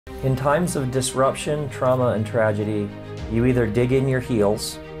In times of disruption, trauma, and tragedy, you either dig in your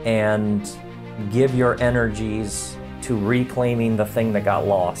heels and give your energies to reclaiming the thing that got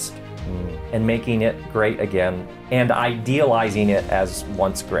lost and making it great again and idealizing it as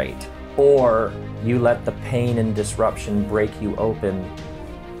once great. Or you let the pain and disruption break you open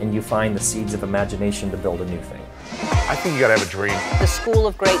and you find the seeds of imagination to build a new thing. I think you gotta have a dream. The School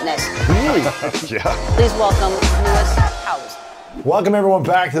of Greatness. Really? Yeah. Please welcome Lewis Howes. Welcome everyone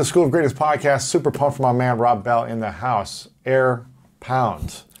back to the School of Greatness podcast. Super pumped for my man Rob Bell in the house. Air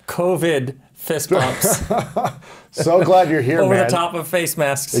pound. COVID fist bumps. So glad you're here, Over man. the top of face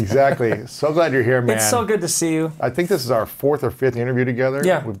masks. Exactly. So glad you're here, man. It's so good to see you. I think this is our 4th or 5th interview together.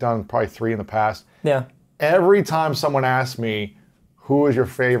 Yeah. We've done probably 3 in the past. Yeah. Every time someone asks me who is your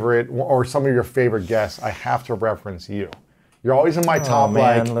favorite or some of your favorite guests, I have to reference you. You're always in my top.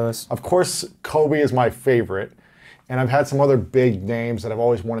 Man, Lewis. Of course, Kobe is my favorite. And I've had some other big names that I've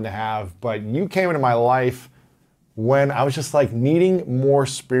always wanted to have, but you came into my life when I was just like needing more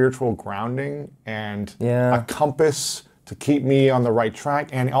spiritual grounding and a compass to keep me on the right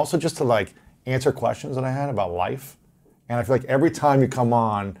track, and also just to like answer questions that I had about life. And I feel like every time you come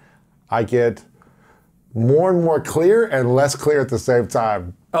on, I get more and more clear and less clear at the same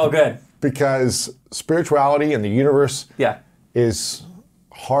time. Oh, good. Because spirituality and the universe Yeah. is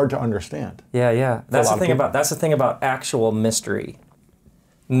hard to understand. Yeah. That's a lot the of thing people. about actual mystery.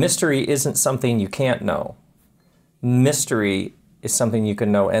 Mystery isn't something you can't know. Mystery is something you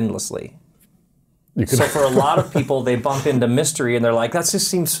can know endlessly. So for a lot of people, they bump into mystery and they're like, that just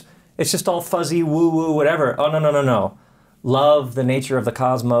seems, it's just all fuzzy, woo-woo, whatever. Oh, no. Love, the nature of the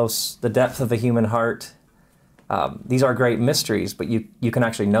cosmos, the depth of the human heart. These are great mysteries, but you can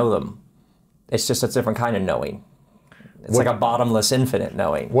actually know them. It's just a different kind of knowing. It's like a bottomless, infinite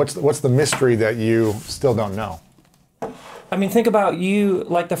knowing. What's the mystery that you still don't know? I mean, think about you,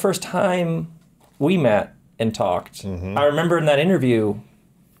 like the first time we met and talked. I remember in that interview,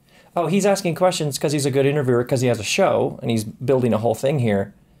 oh, he's asking questions because he's a good interviewer, because he has a show and he's building a whole thing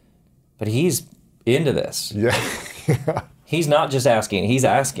here. But he's into this. Yeah. He's not just asking, he's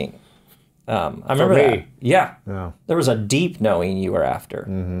asking. I remember that. Yeah. There was a deep knowing you were after.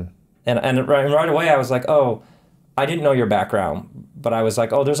 And right away I was like, oh, I didn't know your background, but I was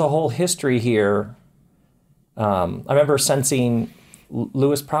like, oh, there's a whole history here. I remember sensing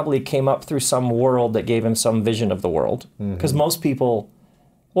Lewis probably came up through some world that gave him some vision of the world. Because most people,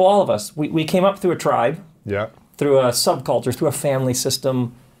 well, all of us, we came up through a tribe, through a subculture, through a family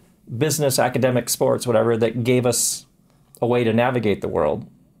system, business, academic, sports, whatever, that gave us a way to navigate the world.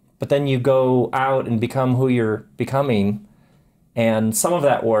 But then you go out and become who you're becoming, and some of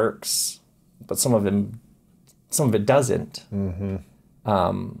that works, but some of it doesn't.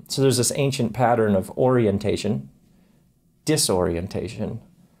 So there's this ancient pattern of orientation, disorientation,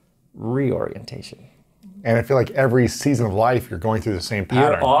 reorientation. And I feel like every season of life, you're going through the same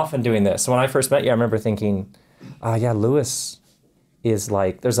pattern. You're often doing this. So when I first met you, I remember thinking, Lewis is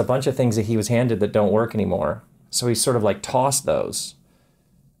like, there's a bunch of things that he was handed that don't work anymore. So he's sort of like tossed those.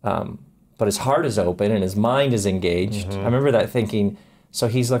 But his heart is open and his mind is engaged. I remember that thinking, so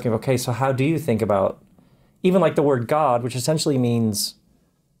he's looking, okay, so how do you think about, even like the word God, which essentially means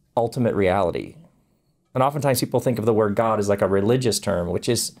ultimate reality. And oftentimes people think of the word God as like a religious term, which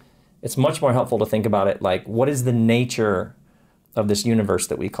is, it's much more helpful to think about it like, what is the nature of this universe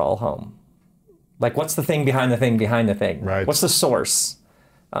that we call home? Like, what's the thing behind the thing behind the thing? Right. What's the source?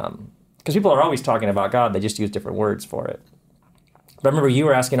 Because people are always talking about God, they just use different words for it. But I remember you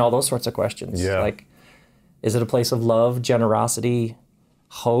were asking all those sorts of questions. Like, is it a place of love, generosity,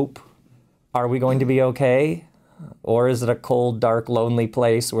 hope? Are we going to be okay? Or is it a cold, dark, lonely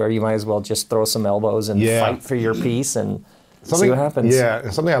place where you might as well just throw some elbows and fight for your peace and see what happens? Yeah,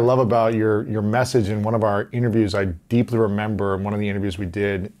 and something I love about your message in one of our interviews, I deeply remember in one of the interviews we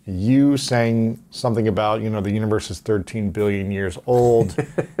did, you saying something about, the universe is 13 billion years old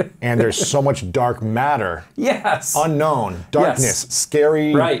and there's so much dark matter. Yes. Unknown, darkness,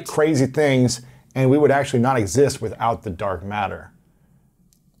 scary, crazy things, and we would actually not exist without the dark matter.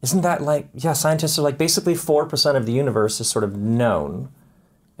 Isn't that like, scientists are like, basically 4% of the universe is sort of known,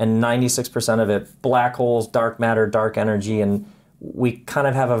 and 96% of it, black holes, dark matter, dark energy, and we kind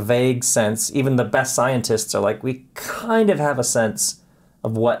of have a vague sense, even the best scientists are like, we kind of have a sense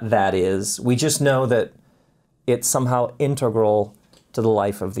of what that is. We just know that it's somehow integral to the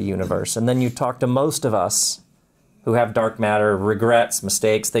life of the universe. And then you talk to most of us who have dark matter, regrets,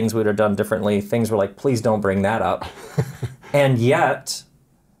 mistakes, things we would have done differently, things we're like, please don't bring that up. And yet,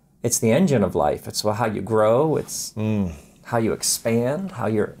 it's the engine of life. It's how you grow. It's how you expand, how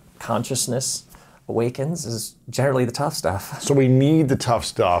your consciousness awakens is generally the tough stuff. So we need the tough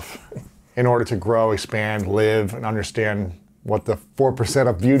stuff in order to grow, expand, live, and understand what the 4%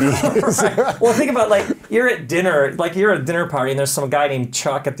 of beauty is. Well, think about, like, you're at dinner, like you're at a dinner party and there's some guy named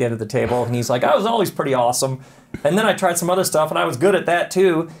Chuck at the end of the table and he's like, I was always pretty awesome. And then I tried some other stuff and I was good at that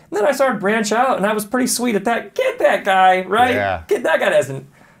too. And then I started to branch out and I was pretty sweet at that. Get that guy, right? Yeah. Get that guy doesn't.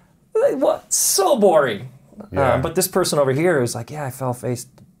 What? So boring. Yeah. But this person over here is like, yeah, I fell face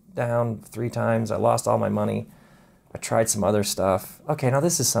down 3 times. I lost all my money. I tried some other stuff. Okay, now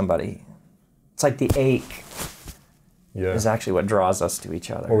this is somebody. It's like the ache is actually what draws us to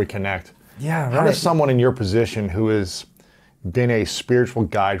each other. Or we connect. Yeah, right. How does someone in your position who has been a spiritual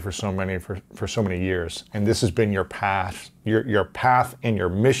guide for so many years, and this has been your path, your path and your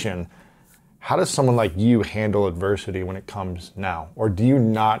mission, how does someone like you handle adversity when it comes now? Or do you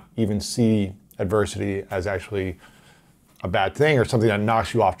not even see adversity as actually a bad thing or something that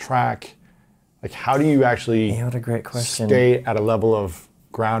knocks you off track? Like, how do you actually what a great question. Stay at a level of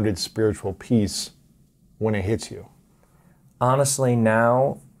grounded spiritual peace when it hits you? Honestly,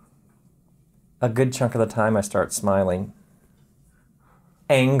 now, a good chunk of the time I start smiling.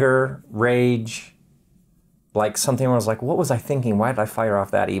 Anger, rage, like something where I was like, what was I thinking? Why did I fire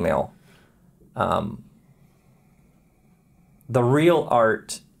off that email? The real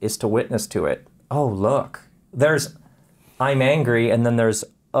art is to witness to it. Oh, look, there's, I'm angry, and then there's,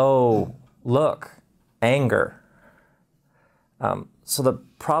 oh, look, anger. So the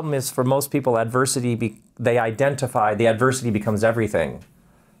problem is for most people, adversity, they identify, the adversity becomes everything.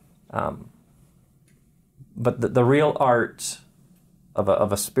 But the real art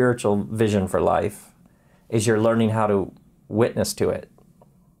of a spiritual vision for life is you're learning how to witness to it.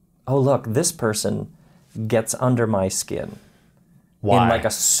 Oh, look, this person gets under my skin. Why? In like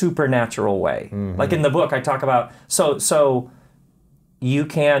a supernatural way. Mm-hmm. Like in the book, I talk about, so you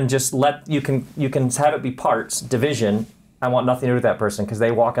can just you can have it be parts, division. I want nothing to do with that person because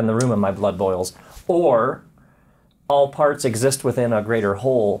they walk in the room and my blood boils. Or all parts exist within a greater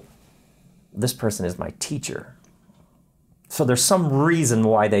whole. This person is my teacher. So there's some reason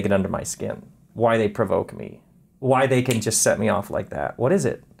why they get under my skin, why they provoke me, why they can just set me off like that. What is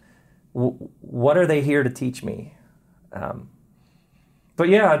it? What are they here to teach me? But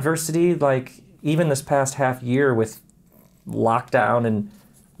yeah, adversity, like even this past half year with lockdown, and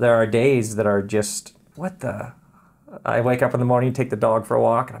there are days that are just, what the? I wake up in the morning, take the dog for a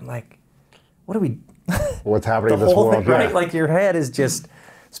walk, and I'm like, what are we? What's happening in this world? Thing, right? Like your head is just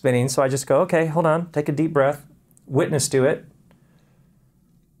spinning. So I just go, okay, hold on, take a deep breath, witness to it,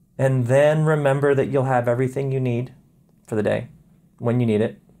 and then remember that you'll have everything you need for the day when you need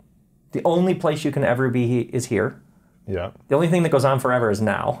it. The only place you can ever be is here. Yeah. The only thing that goes on forever is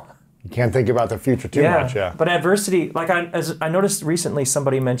now. You can't think about the future too much, yeah. But adversity, like as I noticed recently,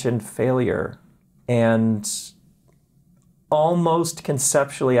 somebody mentioned failure, and almost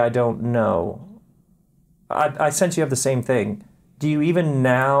conceptually, I don't know. I sense you have the same thing. Do you even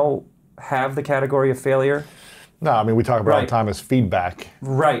now have the category of failure? No, I mean, we talk about it all the time as feedback.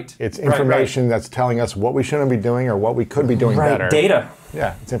 Right. It's information that's telling us what we shouldn't be doing or what we could be doing better. Data.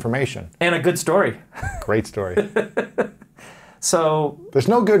 Yeah, it's information. And a good story. Great story. So there's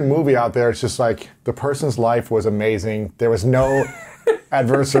no good movie out there. It's just like the person's life was amazing. There was no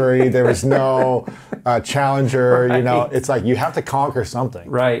adversary. There was no challenger. Right. You know, it's like you have to conquer something.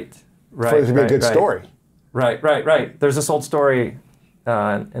 Right. For it to be a good story. Right. There's this old story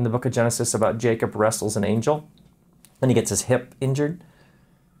in the book of Genesis about Jacob wrestles an angel, and he gets his hip injured.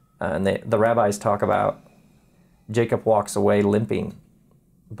 And the rabbis talk about Jacob walks away limping,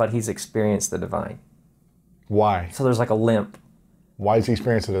 but he's experienced the divine. Why? So there's like a limp. Why is he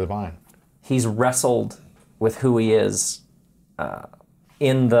experiencing the divine? He's wrestled with who he is.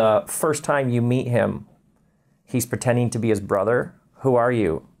 In the first time you meet him, he's pretending to be his brother. Who are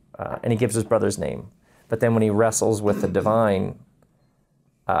you? And he gives his brother's name. But then when he wrestles with the divine,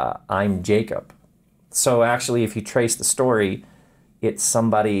 I'm Jacob. So actually, if you trace the story, it's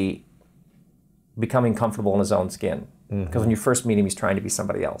somebody becoming comfortable in his own skin. Because when you first meet him, he's trying to be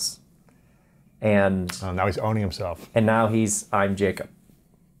somebody else. And now he's owning himself. And now I'm Jacob.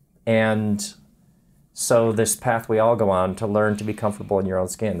 And so this path we all go on to learn to be comfortable in your own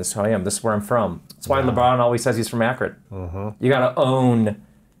skin. This is who I am. This is where I'm from. That's why LeBron always says he's from Akron. You got to own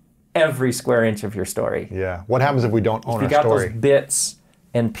every square inch of your story. Yeah. What happens if we don't own our story? You got those bits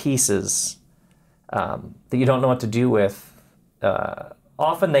and pieces that you don't know what to do with.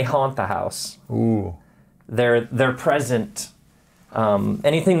 Often they haunt the house. Ooh. They're present.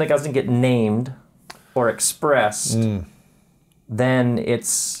 Anything that doesn't get named or expressed, then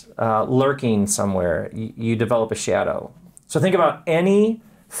it's lurking somewhere. You develop a shadow. So think about any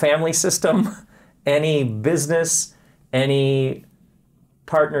family system, any business, any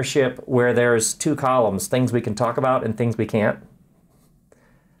partnership where there's two columns, things we can talk about and things we can't.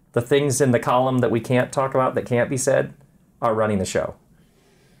 The things in the column that we can't talk about, that can't be said, are running the show.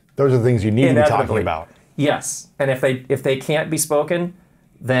 Those are the things you need to be talking about. Yes, and if they can't be spoken,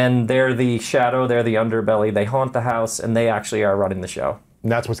 then they're the shadow, they're the underbelly, they haunt the house, and they actually are running the show.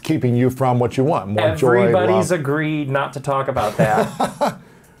 And that's what's keeping you from what you want, more joy, Everybody's love. agreed not to talk about that.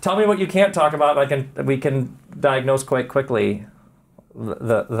 Tell me what you can't talk about, we can diagnose quite quickly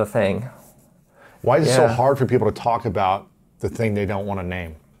the thing. Why is it so hard for people to talk about the thing they don't want to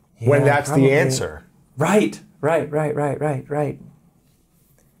name? When that's probably the answer. Right.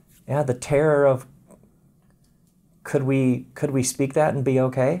 Yeah, the terror of could we speak that and be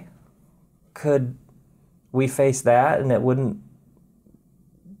okay? Could we face that and it wouldn't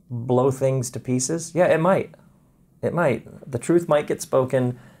blow things to pieces? Yeah, it might. It might. The truth might get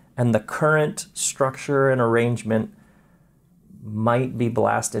spoken and the current structure and arrangement might be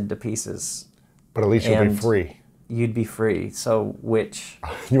blasted to pieces. But at least you'll be free. You'd be free. So which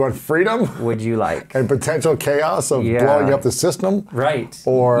you want freedom? Would you like? And potential chaos of blowing up the system? Right.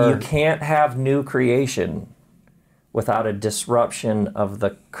 Or you can't have new creation without a disruption of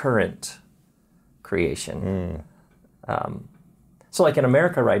the current creation. So like in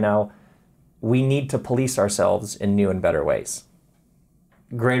America right now, we need to police ourselves in new and better ways.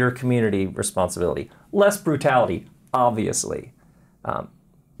 Greater community responsibility. Less brutality, obviously.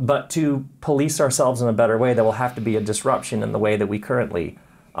 But to police ourselves in a better way, there will have to be a disruption in the way that we currently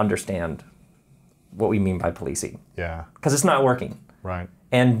understand what we mean by policing. Yeah. Because it's not working. Right.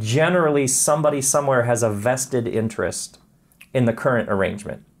 And generally, somebody somewhere has a vested interest in the current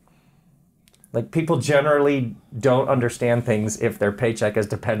arrangement. Like, people generally don't understand things if their paycheck is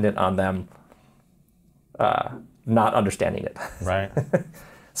dependent on them not understanding it. Right.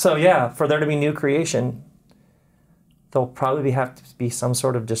 So yeah, for there to be new creation, there'll probably have to be some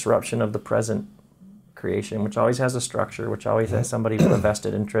sort of disruption of the present creation, which always has a structure, which always has somebody with a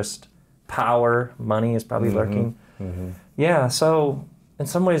vested interest. Power, money is probably lurking. Yeah, so in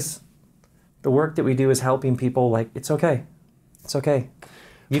some ways, the work that we do is helping people, like, it's okay. It's okay.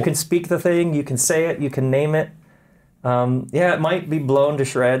 You can speak the thing, you can say it, you can name it. Yeah, it might be blown to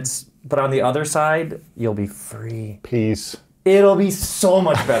shreds, but on the other side, you'll be free. Peace. It'll be so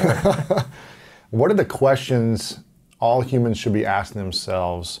much better. What are the questions all humans should be asking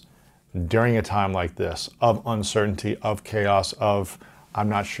themselves during a time like this of uncertainty, of chaos, of I'm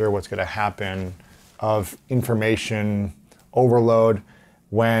not sure what's going to happen, of information overload,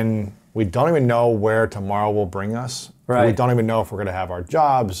 when we don't even know where tomorrow will bring us? Right. We don't even know if we're going to have our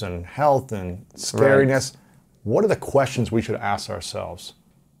jobs and health and scariness. Right. What are the questions we should ask ourselves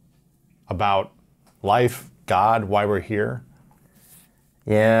about life, God, why we're here?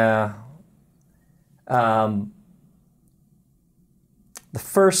 Yeah. The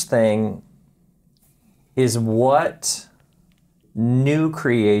first thing is, what new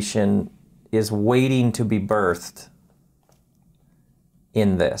creation is waiting to be birthed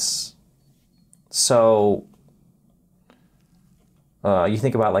in this? So you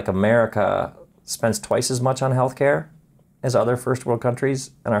think about, like, America spends twice as much on healthcare as other first world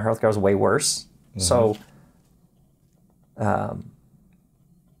countries, and our healthcare is way worse. So, and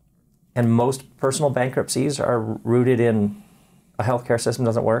most personal bankruptcies are rooted in a healthcare system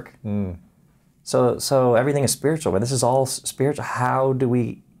doesn't work. So everything is spiritual, but this is all spiritual.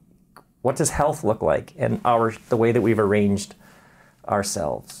 What does health look like, and the way that we've arranged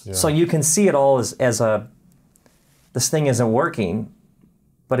ourselves? Yeah. So you can see it all as this thing isn't working,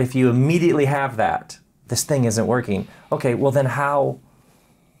 but if you immediately have that, this thing isn't working, okay, well then how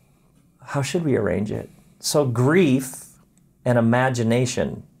should we arrange it? So grief and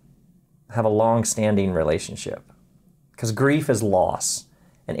imagination have a long-standing relationship, because grief is loss.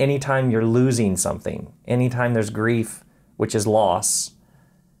 And anytime you're losing something, anytime there's grief, which is loss,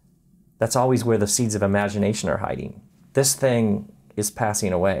 that's always where the seeds of imagination are hiding. This thing is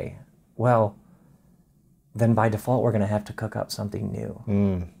passing away. Well, then by default, we're going to have to cook up something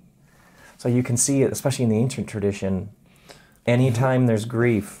new. So you can see it, especially in the ancient tradition, anytime there's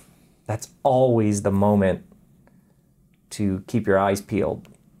grief, that's always the moment to keep your eyes peeled,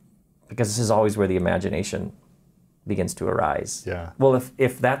 because this is always where the imagination begins to arise. Yeah. Well,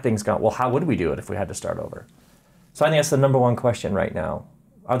 if that thing's gone, well, how would we do it if we had to start over? So I think that's the number one question right now.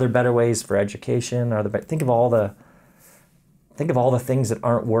 Are there better ways for education? Think of all the things that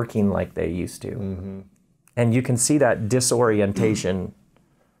aren't working like they used to. And you can see that disorientation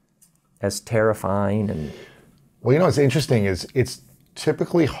as terrifying. And well, you know what's interesting is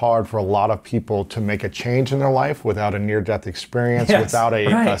typically hard for a lot of people to make a change in their life without a near-death experience, without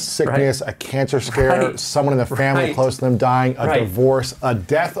a sickness, a cancer scare, someone in the family close to them dying, a divorce, a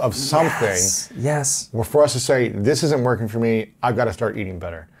death of something. Yes. Well, for us to say, this isn't working for me, I've got to start eating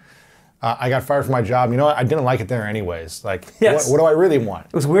better. I got fired from my job. You know what? I didn't like it there anyways. Like, what do I really want?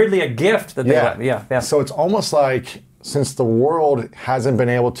 It was weirdly a gift that they got. Yeah. So it's almost like, since the world hasn't been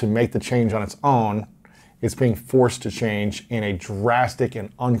able to make the change on its own, it's being forced to change in a drastic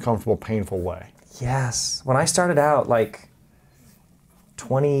and uncomfortable, painful way. Yes. When I started out, like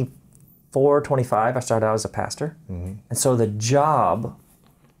 24, 25, I started out as a pastor. And so the job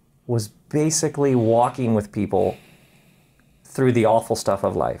was basically walking with people through the awful stuff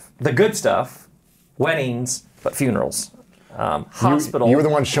of life. The good stuff, weddings, but funerals. Hospital. You were the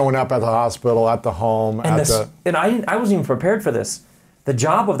one showing up at the hospital, at the home, and I wasn't even prepared for this. The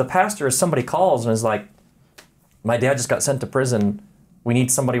job of the pastor is somebody calls and is like, my dad just got sent to prison. We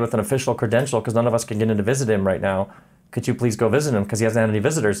need somebody with an official credential because none of us can get in to visit him right now. Could you please go visit him because he hasn't had any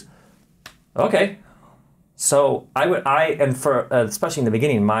visitors? Okay. So especially in the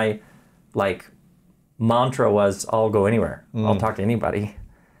beginning, my mantra was, I'll go anywhere. I'll talk to anybody.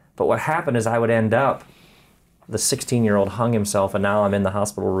 But what happened is I would end up, the 16-year-old hung himself, and now I'm in the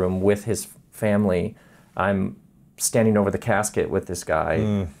hospital room with his family. I'm standing over the casket with this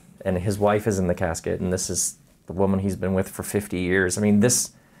guy, and his wife is in the casket, and this is the woman he's been with for 50 years. I mean,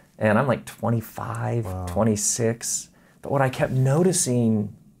 and I'm like 25, 26. But what I kept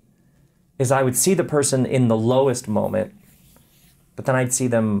noticing is I would see the person in the lowest moment, but then I'd see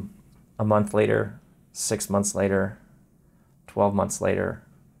them a month later, 6 months later, 12 months later,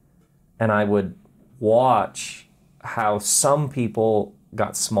 and I would watch how some people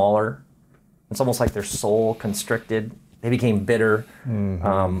got smaller. It's almost like their soul constricted. They became bitter.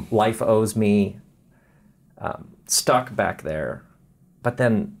 Life owes me. Stuck back there. But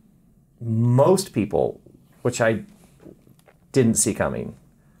then most people, which I didn't see coming,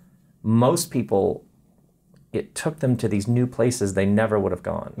 most people, it took them to these new places they never would have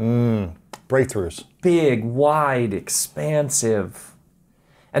gone. Breakthroughs. Big, wide, expansive.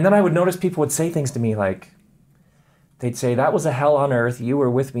 And then I would notice people would say things to me like, they'd say, that was a hell on earth. You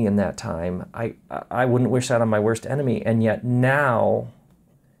were with me in that time. I wouldn't wish that on my worst enemy. And yet now,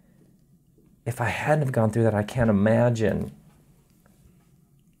 if I hadn't have gone through that, I can't imagine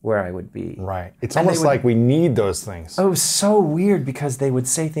where I would be. Right. It's almost like we need those things. Oh, it was so weird because they would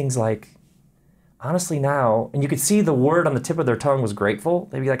say things like, honestly now, and you could see the word on the tip of their tongue was grateful.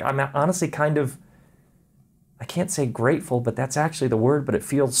 They'd be like, I'm honestly kind of, I can't say grateful, but that's actually the word, but it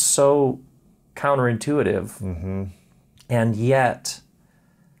feels so counterintuitive. And yet,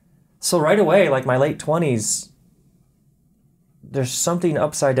 so right away, like my late 20s, there's something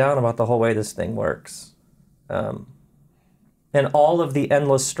upside down about the whole way this thing works. And all of the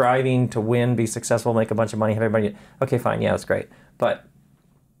endless striving to win, be successful, make a bunch of money, have everybody, okay, fine, yeah, that's great. But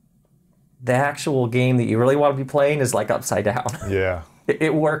the actual game that you really want to be playing is like upside down. Yeah.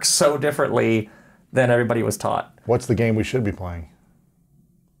 It works so differently than everybody was taught. What's the game we should be playing?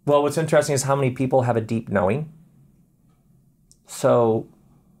 Well, what's interesting is how many people have a deep knowing. So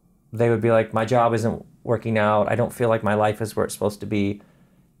they would be like, my job isn't working out. I don't feel like my life is where it's supposed to be.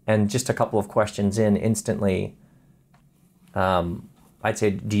 And just a couple of questions in, instantly, I'd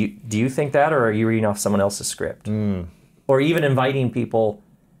say, do you think that, or are you reading off someone else's script? Or even inviting people,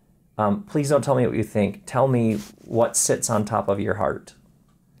 please don't tell me what you think. Tell me what sits on top of your heart.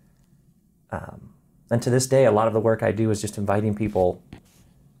 And to this day, a lot of the work I do is just inviting people,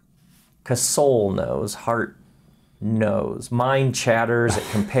 because soul knows, heart knows. Mind chatters, it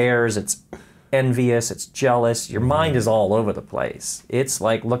compares, it's envious, it's jealous. Your mind is all over the place. It's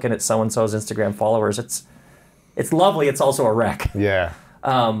like looking at so-and-so's Instagram followers. It's lovely, it's also a wreck. Yeah.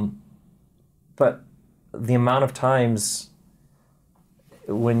 But the amount of times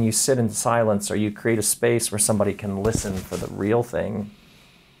when you sit in silence or you create a space where somebody can listen for the real thing,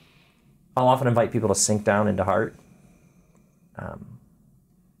 I'll often invite people to sink down into heart.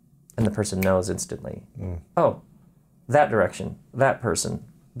 And the person knows instantly, oh, that direction, that person,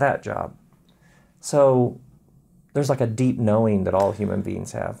 that job. So there's like a deep knowing that all human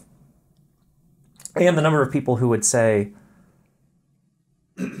beings have. And the number of people who would say,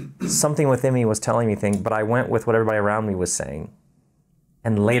 something within me was telling me things, but I went with what everybody around me was saying.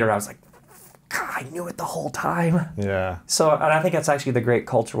 And later I was like, God, I knew it the whole time. Yeah. So, and I think that's actually the great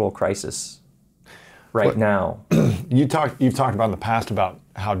cultural crisis now. You've talked about in the past about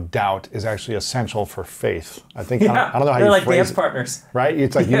how doubt is actually essential for faith. I think, Yeah, I don't know how they're you like phrase dance it, partners. right?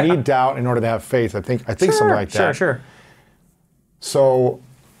 It's like you need doubt in order to have faith. I think something like that. Sure. So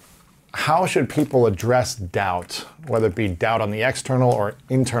how should people address doubt, whether it be doubt on the external or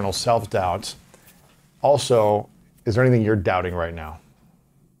internal self-doubt? Also, is there anything you're doubting right now?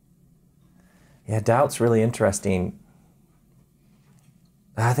 Yeah, doubt's really interesting.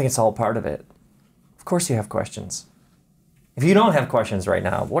 I think it's all part of it. Of course you have questions. If you don't have questions right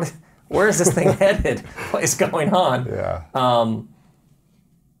now, where is this thing headed? What is going on? Yeah.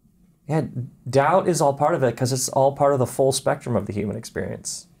 Yeah, doubt is all part of it because it's all part of the full spectrum of the human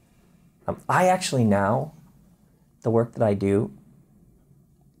experience. I actually now, the work that I do,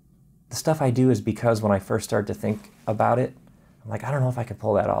 the stuff I do is because when I first started to think about it, I'm like, I don't know if I could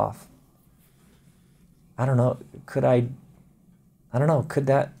pull that off. I don't know,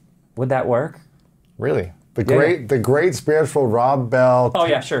 would that work? Really? The great spiritual Rob Bell. Oh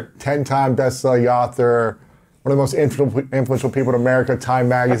yeah, sure. 10-time best-selling author, one of the most influential people in America, Time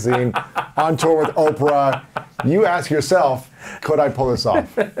Magazine, on tour with Oprah. You ask yourself, could I pull this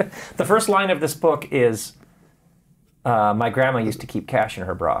off? The first line of this book is, my grandma used to keep cash in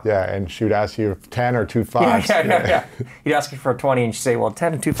her bra. Yeah, and she would ask you 10 or 2 5s. Yeah. You'd ask her for a 20 and she'd say, well,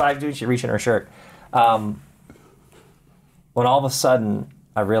 10 and 2 5s, dude. She'd reach in her shirt. When all of a sudden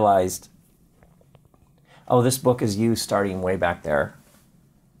I realized, oh, this book is you starting way back there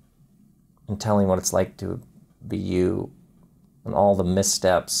and telling what it's like to be you and all the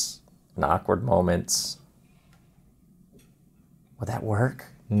missteps and awkward moments. Would that work?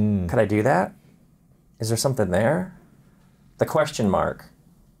 Could I do that? Is there something there? The question mark,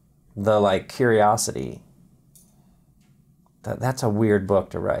 the curiosity. That's a weird book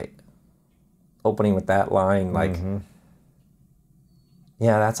to write. Opening with that line,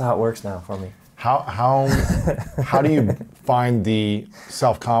 yeah, that's how it works now for me. How do you find the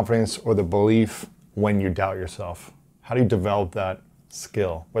self-confidence or the belief when you doubt yourself? How do you develop that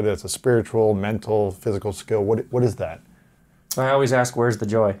skill? Whether it's a spiritual, mental, physical skill, what is that? I always ask, where's the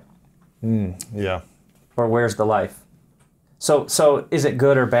joy? Yeah. Or where's the life? So is it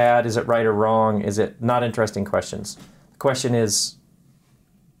good or bad? Is it right or wrong? Is it not interesting questions? The question is,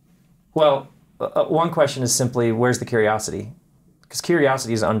 well, one question is simply, where's the curiosity? Because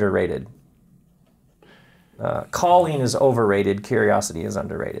curiosity is underrated. Calling is overrated. Curiosity is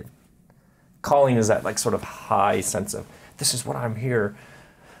underrated. Calling is that sort of high sense of, this is what I'm here.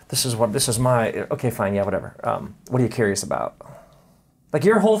 This is my, okay, fine, yeah, whatever. What are you curious about?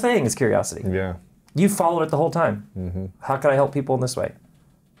 Your whole thing is curiosity. Yeah. You followed it the whole time. How can I help people in this way?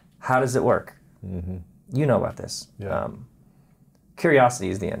 How does it work? You know about this. Yeah. Curiosity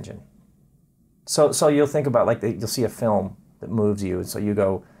is the engine. So you'll think about you'll see a film that moves you, and so you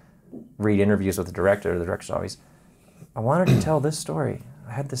go read interviews with the director. The director's always, I wanted to tell this story.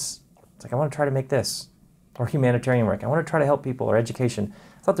 I had this, I want to try to make this. Or humanitarian work. I want to try to help people, or education.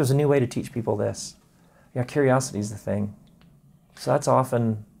 I thought there was a new way to teach people this. Yeah, curiosity is the thing. So that's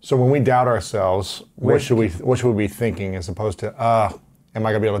often. So when we doubt ourselves, what should we be thinking as opposed to, am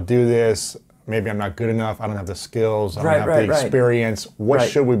I going to be able to do this? Maybe I'm not good enough. I don't have the skills. I don't have the experience. What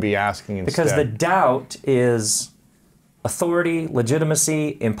should we be asking instead? Because the doubt is authority,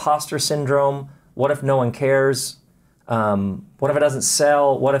 legitimacy, imposter syndrome. What if no one cares? What if it doesn't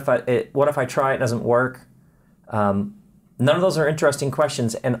sell? What if I try it doesn't work? None of those are interesting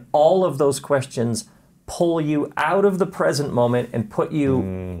questions, and all of those questions pull you out of the present moment and put you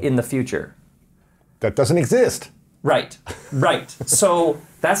in the future. That doesn't exist. Right. So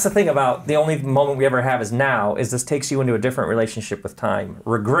that's the thing about the only moment we ever have is now, is this takes you into a different relationship with time.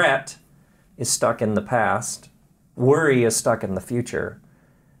 Regret is stuck in the past. Worry is stuck in the future.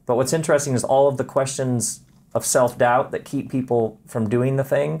 But what's interesting is all of the questions of self-doubt that keep people from doing the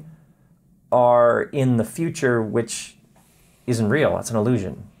thing are in the future, which isn't real. That's an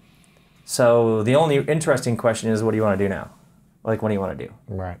illusion. So the only interesting question is, what do you want to do now? What do you want to do?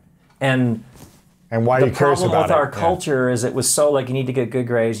 Right. And why are you curious about it? The problem with our culture is it was so you need to get good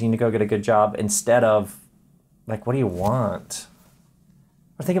grades, you need to go get a good job, instead of what do you want?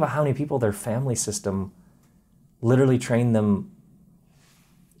 Or think about how many people their family system literally trained them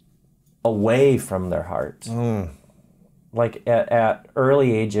away from their heart. At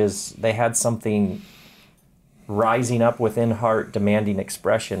early ages, they had something rising up within heart demanding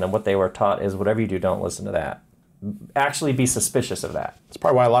expression, and what they were taught is, whatever you do, don't listen to that. Actually be suspicious of that. That's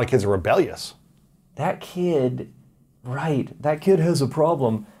probably why a lot of kids are rebellious. That kid has a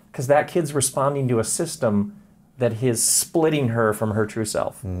problem because that kid's responding to a system that is splitting her from her true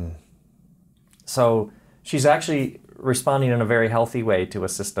self. So she's actually responding in a very healthy way to a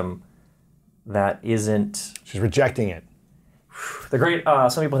system that isn't... She's rejecting it.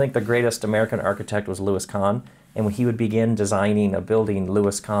 Some people think the greatest American architect was Louis Kahn, and when he would begin designing a building,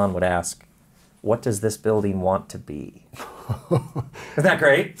 Louis Kahn would ask, what does this building want to be? Isn't that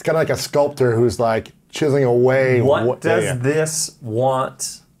great? It's kind of like a sculptor who's like chiseling away. What does this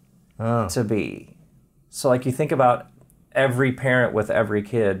want to be? So like you think about every parent with every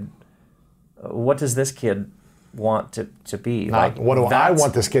kid, what does this kid want to be? Not, what do I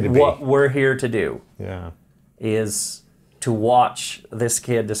want this kid to be? What we're here to do is to watch this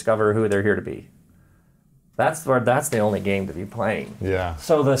kid discover who they're here to be. That's the only game to be playing. Yeah.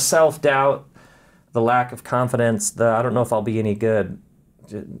 So the self-doubt, the lack of confidence, the I don't know if I'll be any good,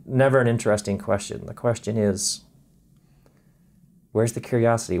 never an interesting question. The question is, where's the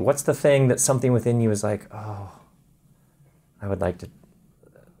curiosity? What's the thing that something within you is like, oh, I would like to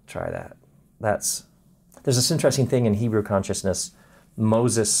try that. There's this interesting thing in Hebrew consciousness.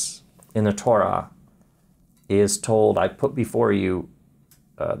 Moses in the Torah is told, I put before you,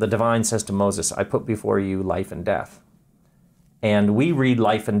 the divine says to Moses, I put before you life and death. And we read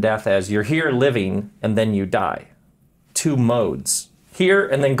life and death as you're here living and then you die. Two modes. Here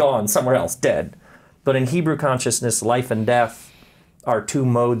and then gone, somewhere else, dead. But in Hebrew consciousness, life and death are two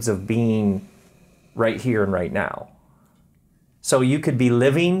modes of being right here and right now. So you could be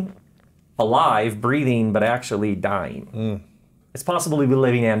living, alive, breathing, but actually dying. It's possible to be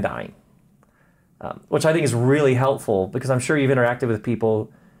living and dying, which I think is really helpful because I'm sure you've interacted with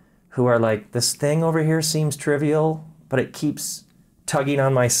people who are like, this thing over here seems trivial, but it keeps tugging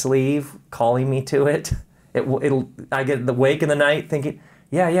on my sleeve, calling me to it. I get awake in the night thinking,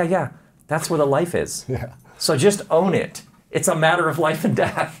 yeah, that's where the life is. Yeah. So just own it. It's a matter of life and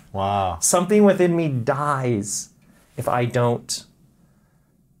death. Wow. Something within me dies if I don't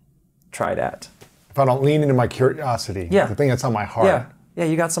try that. If I don't lean into my curiosity, the thing that's on my heart. Yeah,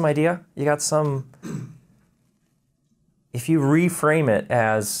 you got some idea? You got some... If you reframe it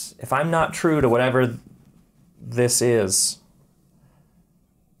as, if I'm not true to whatever this is,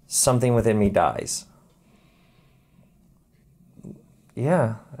 something within me dies.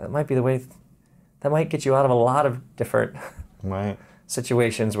 Yeah, that might be the way, that might get you out of a lot of different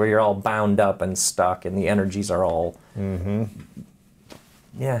situations where you're all bound up and stuck and the energies are all,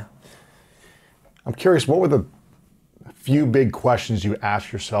 yeah. I'm curious, what were the few big questions you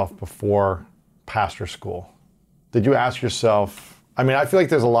asked yourself before pastor school? Did you ask yourself, I mean, I feel like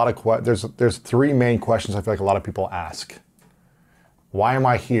there's a lot of, there's three main questions I feel like a lot of people ask. Why am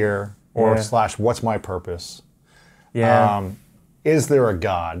I here? Or / what's my purpose? Yeah. Is there a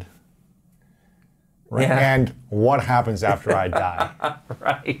God? Right? Yeah. And what happens after I die?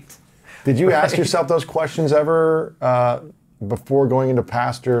 Right. Did you ask yourself those questions ever before going into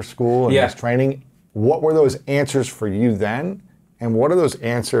pastor school and this training? What were those answers for you then? And what are those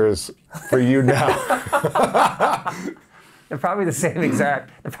answers for you now? They're probably the same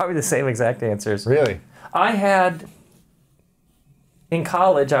exact answers. Really? I had, in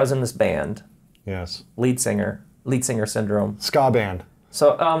college, I was in this band. Yes. Lead singer syndrome. Ska band.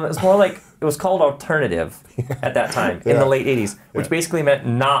 So it was more like, it was called alternative at that time, in the late 80s, which basically meant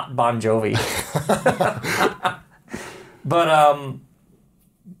not Bon Jovi. But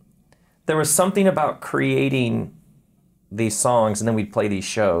there was something about creating these songs and then we'd play these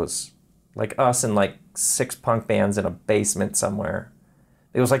shows, like us and like 6 punk bands in a basement somewhere.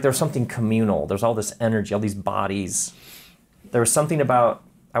 It was like there was something communal. There's all this energy, all these bodies. There was something about,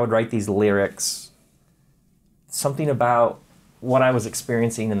 I would write these lyrics, something about what I was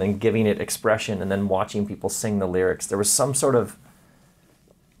experiencing and then giving it expression and then watching people sing the lyrics. There was some sort of,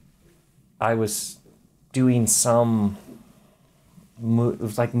 I was doing some, it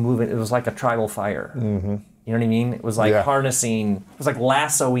was like moving, it was like a tribal fire. You know what I mean? It was like harnessing, it was like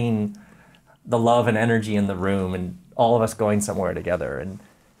lassoing the love and energy in the room and all of us going somewhere together. And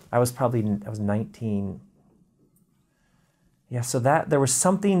I was 19. Yeah, so there was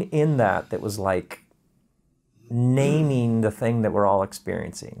something in that was like naming the thing that we're all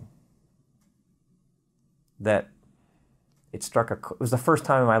experiencing. That it it was the first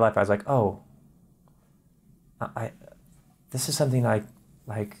time in my life I was like, oh, this is something I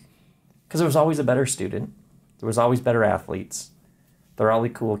like, because there was always a better student. There was always better athletes. There were all the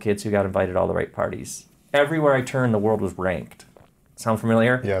cool kids who got invited to all the right parties. Everywhere I turned, the world was ranked. Sound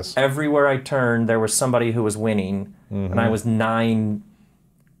familiar? Yes. Everywhere I turned, there was somebody who was winning, and I was 9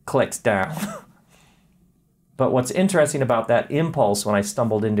 clicks down. But what's interesting about that impulse when I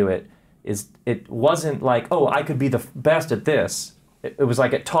stumbled into it is it wasn't like, oh, I could be the best at this. It was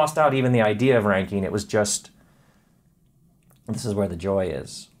like it tossed out even the idea of ranking. It was just, this is where the joy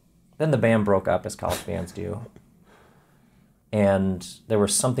is. Then the band broke up, as college bands do. And there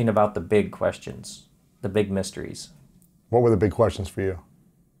was something about the big questions, the big mysteries. What were the big questions for you?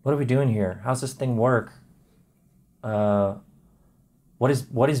 What are we doing here? How's this thing work? What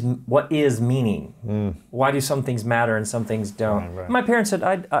what is meaning? Why do some things matter and some things don't? Right. My parents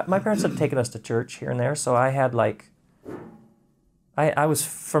had taken us to church here and there, so I had like I was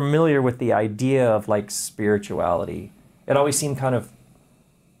familiar with the idea of like spirituality. It always seemed kind of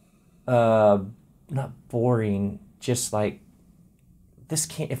not boring, just like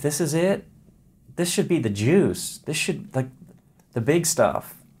if this is it, this should be the juice. This should like the big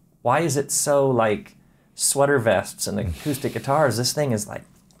stuff. Why is it so like sweater vests and acoustic guitars? This thing is like,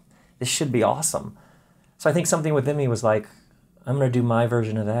 this should be awesome. So I think something within me was like, I'm gonna do my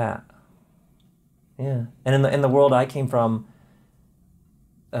version of that. Yeah, and in the world I came from,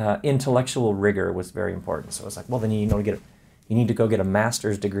 intellectual rigor was very important. So it's like, well, then you need to go get a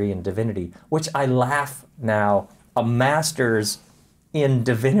master's degree in divinity, which I laugh now. A master's in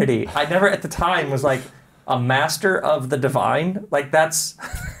divinity. I never at the time was like a master of the divine. Like that's,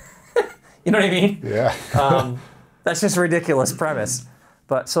 you know what I mean? Yeah. That's just a ridiculous premise.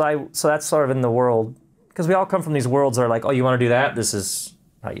 But so that's sort of in the world, because we all come from these worlds that are like, oh, you want to do that? This is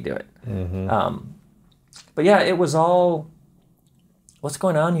how you do it. But yeah, it was all, what's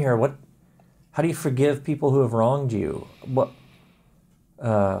going on here? How do you forgive people who have wronged you? What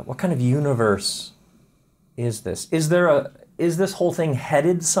kind of universe is this? Is this whole thing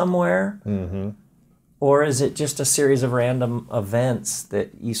headed somewhere? Or is it just a series of random events that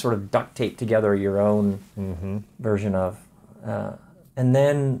you sort of duct tape together your own version of? And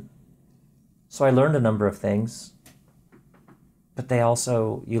then, so I learned a number of things, but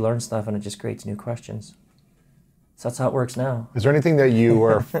you learn stuff and it just creates new questions. So that's how it works now. Is there anything that you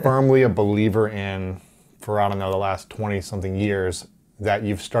were firmly a believer in for, I don't know, the last 20-something years that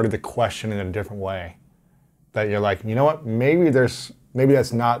you've started to question in a different way? That you're like, you know what, maybe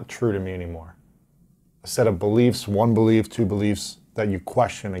that's not true to me anymore. A set of beliefs, one belief, two beliefs that you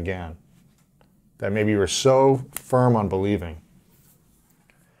question again. That maybe you were so firm on believing.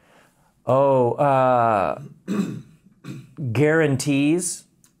 Guarantees.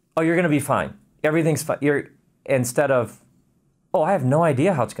 Oh, you're going to be fine. Everything's fine. Instead of, oh, I have no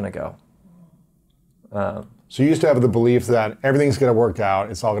idea how it's going to go. So you used to have the belief that everything's going to work out,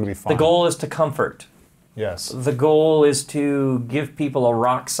 it's all going to be fine. The goal is to comfort. Yes. The goal is to give people a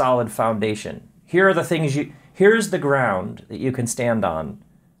rock solid foundation. Here are the things here's the ground that you can stand on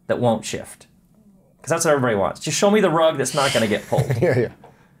that won't shift. Because that's what everybody wants. Just show me the rug that's not going to get pulled. Yeah.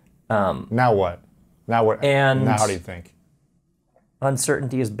 Now what? And now how do you think?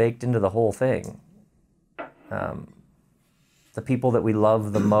 Uncertainty is baked into the whole thing. The people that we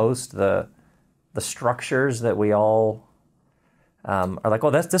love the most, the structures that we all are like, oh,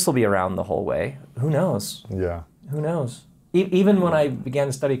 this will be around the whole way. Who knows? Yeah. Who knows? Even when I began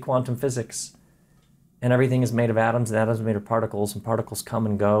to study quantum physics, and everything is made of atoms, and atoms are made of particles, and particles come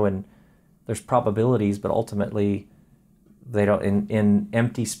and go, and there's probabilities, but ultimately, they don't. In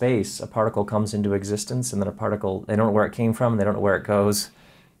empty space, a particle comes into existence, and then a particle, they don't know where it came from, and they don't know where it goes.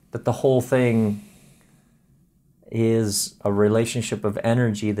 That the whole thing is a relationship of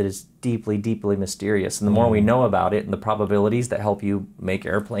energy that is deeply, deeply mysterious. And the more we know about it, and the probabilities that help you make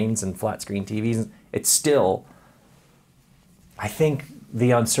airplanes and flat screen TVs, it's still, I think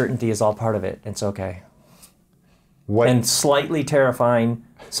the uncertainty is all part of it. It's okay. And slightly terrifying,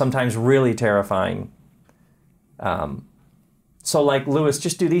 sometimes really terrifying. So like, Lewis,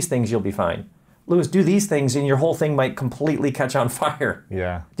 just do these things, you'll be fine. Lewis, do these things and your whole thing might completely catch on fire.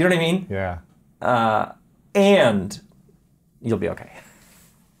 Yeah. Do you know what I mean? Yeah. And you'll be okay.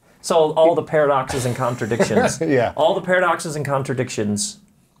 So all the paradoxes and contradictions. Yeah. All the paradoxes and contradictions,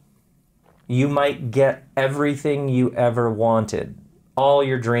 you might get everything you ever wanted. All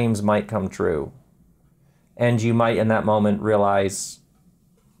your dreams might come true. And you might, in that moment, realize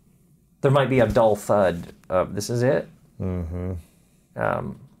there might be a dull thud of, this is it? And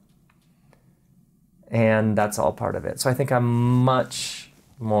that's all part of it. So I think I'm much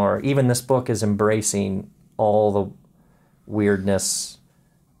more, even this book is embracing all the weirdness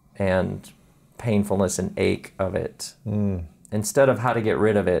and painfulness and ache of it. Instead of how to get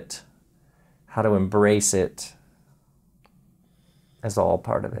rid of it, how to embrace it as all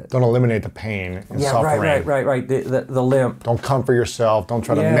part of it. Don't eliminate the pain and suffering. Right. The limp. Don't comfort yourself. Don't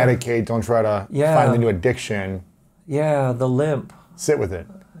try to medicate. Don't try to find the new addiction. Yeah, the limp. Sit with it.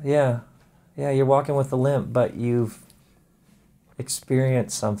 Yeah, you're walking with the limp, but you've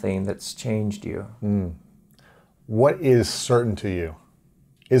experienced something that's changed you. What is certain to you?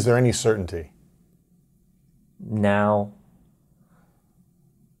 Is there any certainty? Now,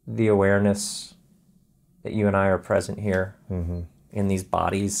 the awareness that you and I are present here in these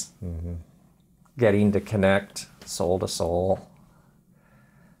bodies, getting to connect soul to soul,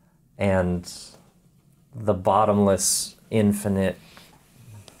 and the bottomless, infinite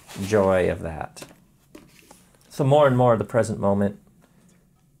joy of that. So more and more the present moment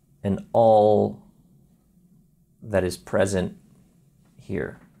and all that is present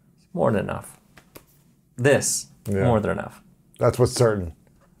here is more than enough. This, more than enough. That's what's certain.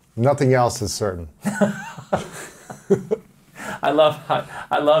 Nothing else is certain. I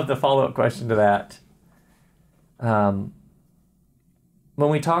love the follow-up question to that. When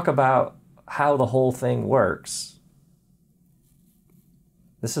we talk about how the whole thing works,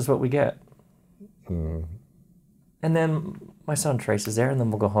 this is what we get. And then my son Trace is there, and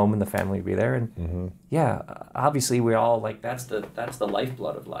then we'll go home, and the family will be there, and yeah, obviously we all like that's the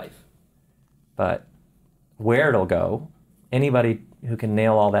lifeblood of life. But where it'll go, anybody who can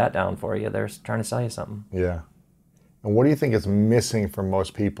nail all that down for you, they're trying to sell you something. Yeah. And what do you think is missing for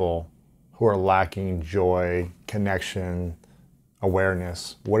most people who are lacking joy, connection,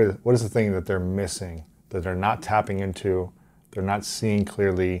 awareness? What is the thing that they're missing, that they're not tapping into, they're not seeing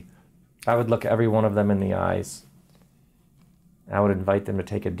clearly? I would look every one of them in the eyes. I would invite them to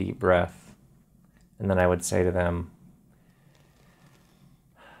take a deep breath. And then I would say to them,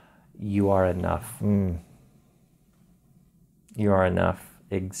 you are enough. You are enough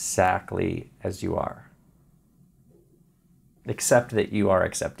exactly as you are. Accept that you are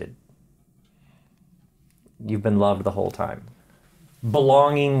accepted. You've been loved the whole time.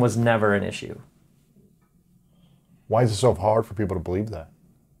 Belonging was never an issue. Why is it so hard for people to believe that?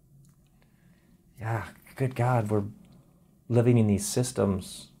 Yeah, good God, we're living in these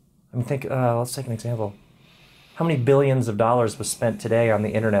systems. I mean, let's take an example. How many billions of dollars was spent today on the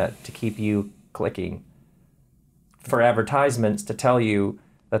internet to keep you clicking? For advertisements to tell you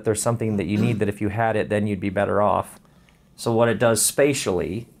that there's something that you need, that if you had it, then you'd be better off. So what it does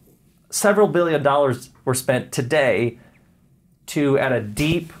spatially, several $billion were spent today to, at a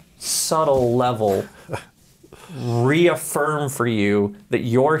deep, subtle level, reaffirm for you that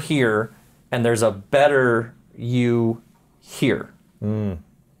you're here and there's a better you here.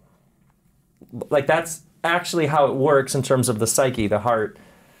 Like that's actually how it works in terms of the psyche, the heart.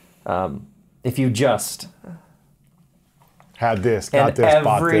 If you just had this, got this,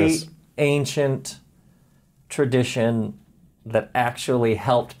 bought this. Every ancient tradition that actually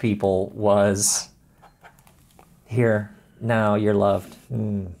helped people was, here, now you're loved.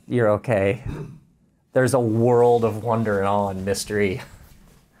 You're okay. There's a world of wonder and awe and mystery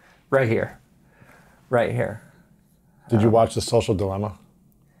right here. Right here. Did you watch The Social Dilemma?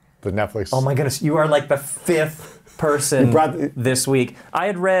 The Netflix? Oh my goodness, you are like the fifth person this week. I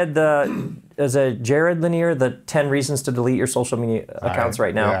had read as a Jared Lanier, the 10 Reasons to Delete Your Social Media Accounts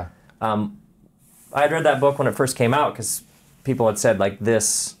Right Now. Yeah. I had read that book when it first came out because people had said like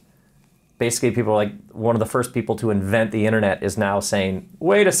this, basically people were like, one of the first people to invent the internet is now saying,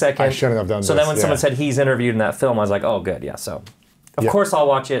 wait a second. I shouldn't have done this. So then when someone said he's interviewed in that film, I was like, oh good, yeah. So of course I'll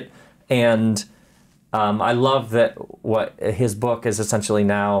watch it. And I love that what his book is essentially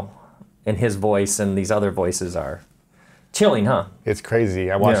now in his voice, and these other voices are chilling, huh? It's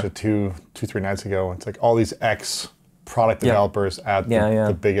crazy. I watched it two, 3 nights ago. It's like all these product developers at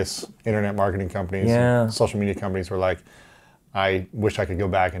the biggest internet marketing companies, social media companies were like, I wish I could go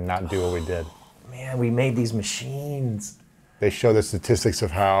back and not do what we did. Man, we made these machines. They show the statistics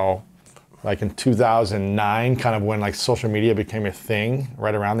of how, like in 2009, kind of when like social media became a thing,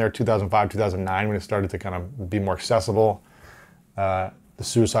 right around there, 2005, 2009, when it started to kind of be more accessible, the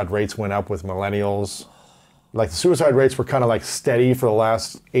suicide rates went up with millennials. Like the suicide rates were kind of like steady for the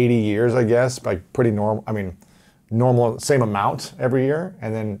last 80 years, I guess, like pretty normal. I mean, normal, same amount every year,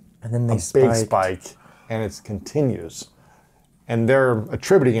 and then they big spike, and it continues. And they're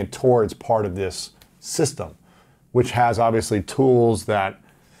attributing it towards part of this system, which has obviously tools that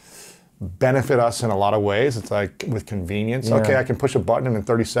benefit us in a lot of ways. It's like with convenience. Yeah. Okay, I can push a button and in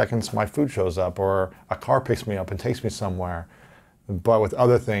 30 seconds my food shows up, or a car picks me up and takes me somewhere. But with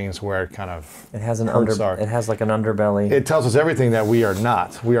other things where it kind of it has it has like an underbelly. It tells us everything that we are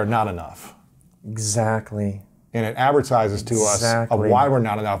not. We are not enough. Exactly. And it advertises to us of why we're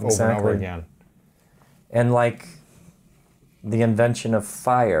not enough over and over again. And like the invention of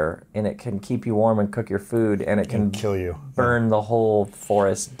fire, and it can keep you warm and cook your food, and it can kill you, burn the whole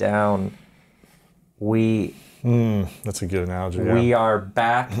forest down. That's a good analogy. We are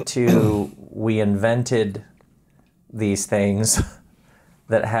back to we invented these things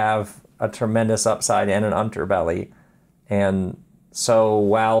that have a tremendous upside and an underbelly. And so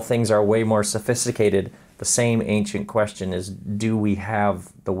while things are way more sophisticated, the same ancient question is, do we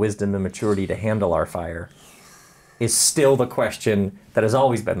have the wisdom and maturity to handle our fire? Is still the question that has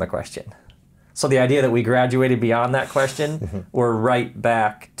always been the question. So the idea that we graduated beyond that question, we're right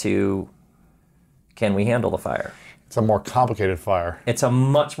back to, can we handle the fire? It's a more complicated fire. It's a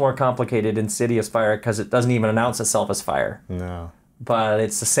much more complicated, insidious fire because it doesn't even announce itself as fire. No. But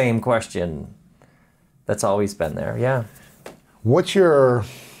it's the same question that's always been there, yeah. What's your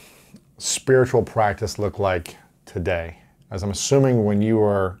spiritual practice look like today? As I'm assuming when you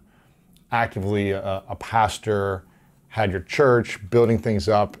were actively a pastor, had your church, building things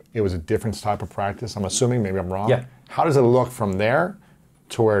up, it was a different type of practice. I'm assuming, maybe I'm wrong. Yeah. How does it look from there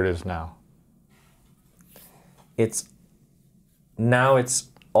to where it is now? Now it's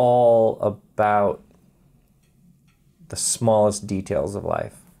all about the smallest details of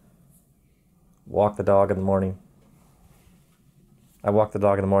life. Walk the dog in the morning. I walk the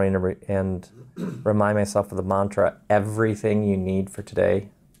dog in the morning and remind myself of the mantra, everything you need for today,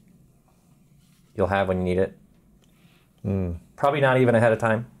 you'll have when you need it. Probably not even ahead of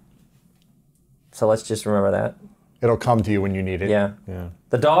time. So let's just remember that. It'll come to you when you need it. Yeah.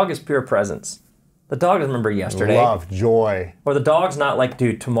 The dog is pure presence. The dog doesn't remember yesterday. Love, joy. Or the dog's not like,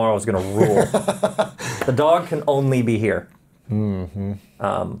 dude, tomorrow's going to rule. The dog can only be here. Mm-hmm.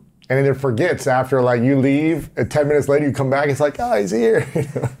 And then it forgets after like you leave, and 10 minutes later you come back, it's like, oh, he's here.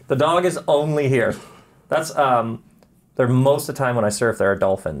 The dog is only here. That's, there most of the time when I surf, there are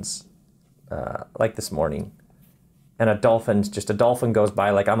dolphins, like this morning. And a dolphin goes by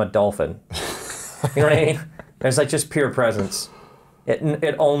like I'm a dolphin. You know what I mean? It's like just pure presence.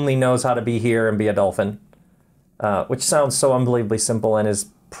 It only knows how to be here and be a dolphin, which sounds so unbelievably simple and is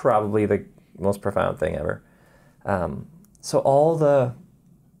probably the most profound thing ever. So all the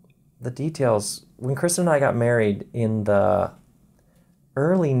details, when Kristen and I got married in the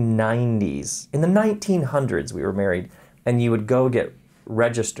early 90s, in the 1900s we were married, and you would go get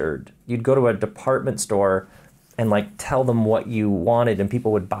registered. You'd go to a department store and like tell them what you wanted, and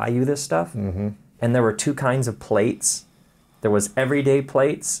people would buy you this stuff. Mm-hmm. And there were two kinds of plates. There was everyday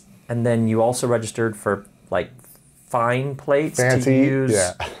plates, and then you also registered for like fine plates to use.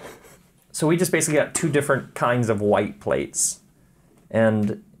 Yeah. So we just basically got two different kinds of white plates.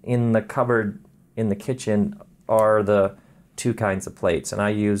 And in the cupboard in the kitchen are the two kinds of plates, and I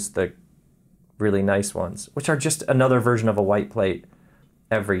use the really nice ones, which are just another version of a white plate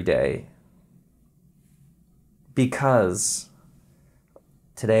every day. Because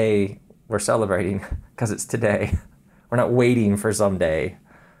today we're celebrating, because it's today. We're not waiting for someday.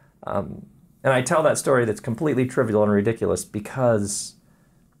 And I tell that story that's completely trivial and ridiculous because,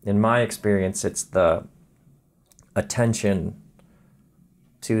 in my experience, it's the attention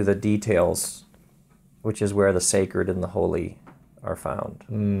to the details, which is where the sacred and the holy are found.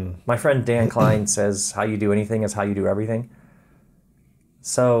 My friend Dan Klein says, how you do anything is how you do everything.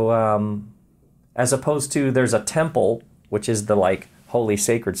 So, as opposed to there's a temple, which is the like holy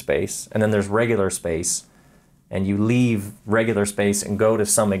sacred space, and then there's regular space, and you leave regular space and go to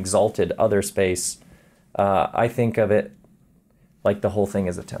some exalted other space, I think of it like the whole thing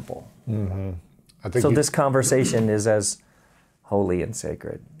is a temple. Mm-hmm. So this conversation is as holy and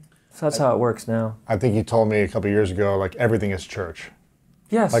sacred. So that's how it works now. I think you told me a couple of years ago, like everything is church.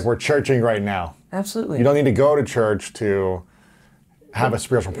 Yes. Like we're churching right now. Absolutely. You don't need to go to church to have a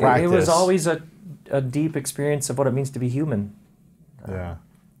spiritual practice. It was always a deep experience of what it means to be human. Yeah.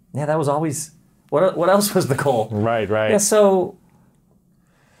 Yeah, that was always... What else was the goal? Right. Yeah, so...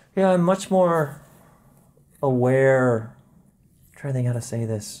 Yeah, I'm much more aware... I'm trying to think how to say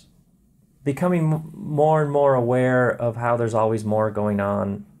this. Becoming more and more aware of how there's always more going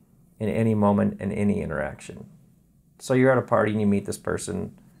on in any moment and any interaction. So you're at a party and you meet this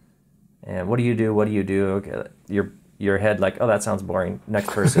person, and what do you do? What do you do? Okay, your head like, oh, that sounds boring. Next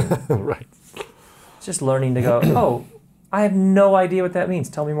person. Right. Just learning to go, oh, I have no idea what that means.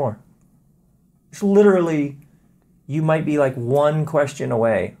 Tell me more. It's literally, you might be like one question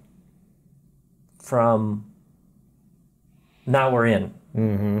away from now we're in.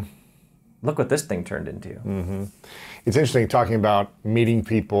 Mm-hmm. Look what this thing turned into. Mm-hmm. It's interesting talking about meeting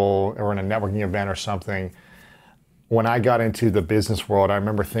people or in a networking event or something. When I got into the business world, I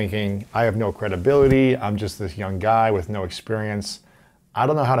remember thinking, I have no credibility. I'm just this young guy with no experience. I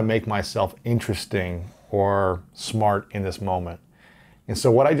don't know how to make myself interesting or smart in this moment. And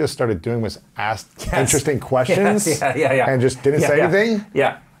so what I just started doing was ask interesting questions and just didn't say anything.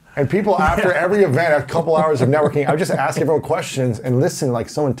 Yeah. And people after every event, a couple hours of networking, I would just ask everyone questions and listen like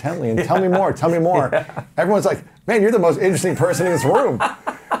so intently and tell me more, tell me more. Yeah. Everyone's like, man, you're the most interesting person in this room.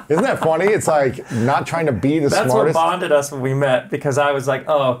 Isn't that funny? It's like not trying to be the smartest. That's what bonded us when we met, because I was like,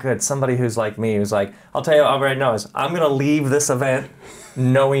 oh, good, somebody who's like me, who's like, I'll tell you right now, I'm going to leave this event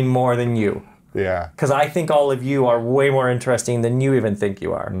knowing more than you. Yeah. Because I think all of you are way more interesting than you even think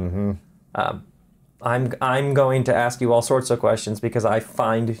you are. Mm-hmm. I'm going to ask you all sorts of questions because I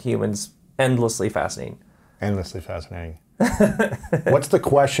find humans endlessly fascinating. Endlessly fascinating. What's the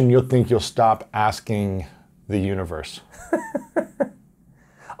question you'll think you'll stop asking the universe?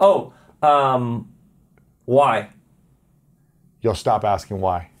 Why? You'll stop asking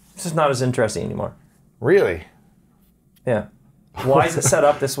why. It's just not as interesting anymore. Really? Yeah. Why is it set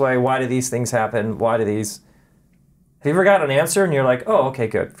up this way? Why do these things happen? Why do these... Have you ever got an answer and you're like, oh, okay,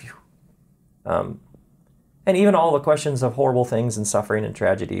 good. Phew. And even all the questions of horrible things and suffering and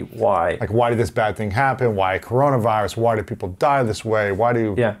tragedy, why? Like, why did this bad thing happen? Why coronavirus? Why do people die this way? Why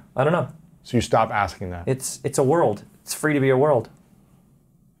do... Yeah, I don't know. So you stop asking that. It's a world. It's free to be a world.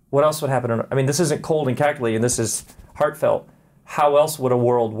 What else would happen? I mean, this isn't cold and calculated, this is heartfelt. How else would a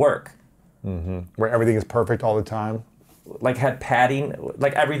world work? Mm-hmm. Where everything is perfect all the time? Like had padding,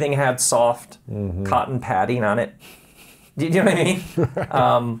 like everything had soft cotton padding on it. Do you know what I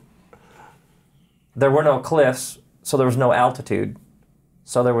mean? There were no cliffs, so there was no altitude.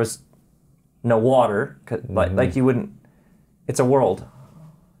 So there was no water. Like you wouldn't, it's a world.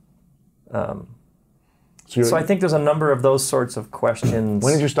 So I think there's a number of those sorts of questions.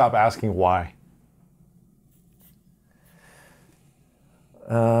 When did you stop asking why?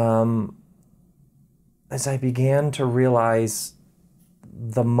 As I began to realize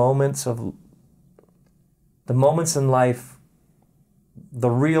the moments in life, the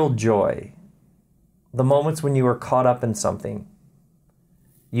real joy, the moments when you were caught up in something,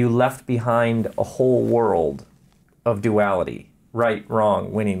 you left behind a whole world of duality, right,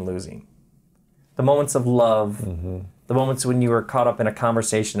 wrong, winning, losing. The moments of love, the moments when you were caught up in a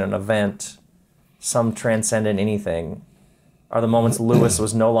conversation, an event, some transcendent anything, are the moments Lewis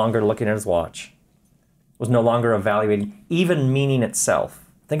was no longer looking at his watch, was no longer evaluating, even meaning itself.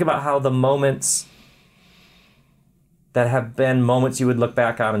 Think about how the moments that have been moments you would look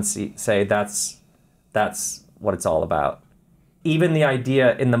back on and say, that's what it's all about. Even the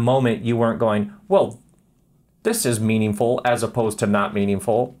idea in the moment you weren't going, well, this is meaningful as opposed to not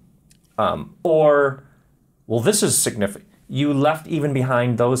meaningful. Or, well, this is significant. You left even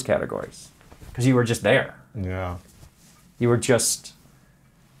behind those categories because you were just there. Yeah. You were just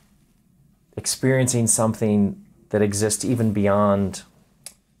experiencing something that exists even beyond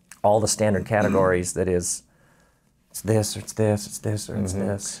all the standard categories that is, it's this, or it's this, it's this, or it's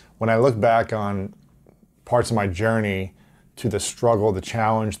this. When I look back on parts of my journey to the struggle, the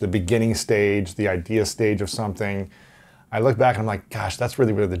challenge, the beginning stage, the idea stage of something, I look back and I'm like, gosh, that's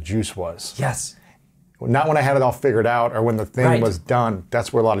really where the juice was. Yes. Not when I had it all figured out or when the thing was done.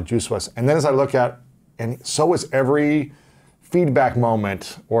 That's where a lot of juice was. And then as I look at, and so was every feedback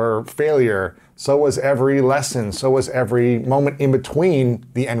moment or failure, so was every lesson, so was every moment in between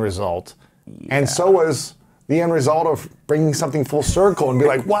the end result. Yeah. And so was the end result of bringing something full circle and be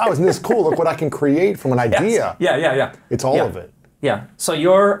like, wow, isn't this cool? Look what I can create from an idea. Yes. Yeah. It's all of it. Yeah. So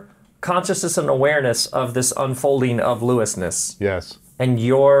your consciousness and awareness of this unfolding of Lewisness. Yes. And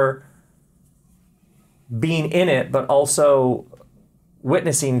your being in it, but also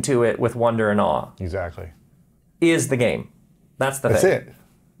witnessing to it with wonder and awe. Exactly. Is the game. That's the thing. That's it.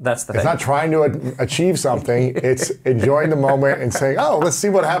 That's the thing. It's not trying to achieve something. It's enjoying the moment and saying, oh, let's see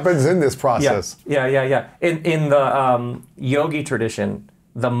what happens in this process. Yeah. In the yogi tradition,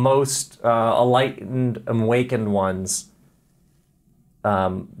 the most enlightened, awakened ones,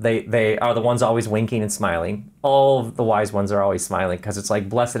 they are the ones always winking and smiling. All of the wise ones are always smiling because it's like,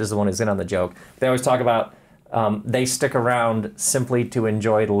 blessed is the one who's in on the joke. They always talk about they stick around simply to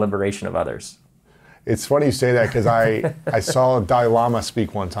enjoy the liberation of others. It's funny you say that because I saw Dalai Lama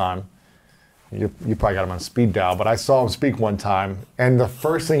speak one time. You probably got him on speed dial, but I saw him speak one time, and the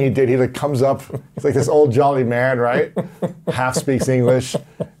first thing he did, he like comes up, he's like this old jolly man, right? Half speaks English,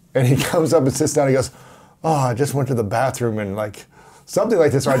 and he comes up and sits down and he goes, oh, I just went to the bathroom and like, something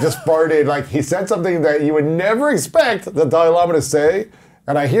like this, or I just farted. Like he said something that you would never expect the Dalai Lama to say.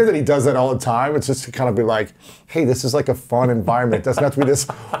 And I hear that he does that all the time. It's just to kind of be like, hey, this is like a fun environment. It doesn't have to be this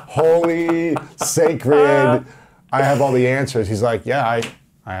holy, sacred, I have all the answers. He's like, yeah,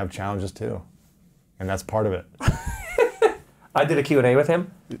 I have challenges too. And that's part of it. I did a Q&A with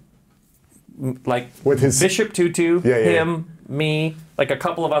him. Like with his Bishop Tutu, him, me, like a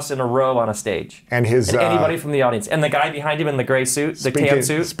couple of us in a row on a stage. And anybody from the audience. And the guy behind him in the gray suit, the tan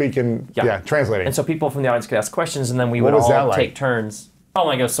suit. Translating. And so people from the audience could ask questions and then we would all take turns. Oh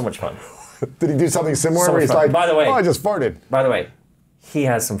my God, it was so much fun. Did he do something similar So where he's much fun. like, By the way, oh, I just farted? By the way, he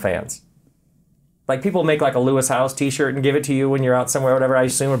has some fans. Like people make like a Lewis House t-shirt and give it to you when you're out somewhere, whatever, I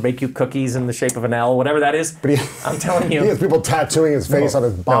assume, or bake you cookies in the shape of an L, whatever that is. But I'm telling you. He has people tattooing his face on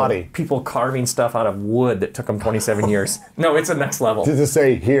his body. No, people carving stuff out of wood that took him 27 years. No, it's a next level. To just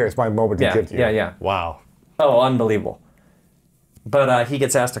say, here, it's my moment to give to you. Yeah. Wow. Oh, unbelievable. But he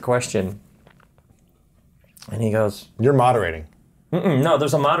gets asked a question. And he goes, "You're moderating." No,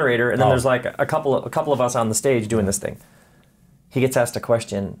 there's a moderator, and then there's like a couple of us on the stage doing this thing. He gets asked a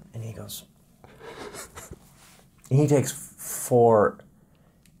question, and he goes, he takes forever.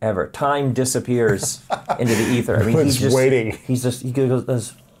 Time disappears into the ether. I mean, he's just waiting. He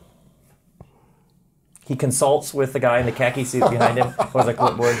goes, he consults with the guy in the khaki suit behind him with a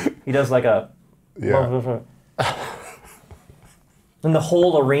clipboard. He does like a, and the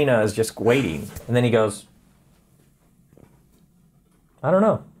whole arena is just waiting. And then he goes, I don't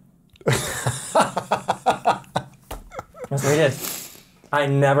know. That's what he did. I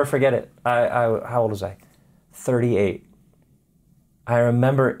never forget it. How old was I? 38. I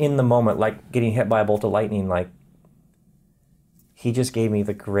remember in the moment, like getting hit by a bolt of lightning, like he just gave me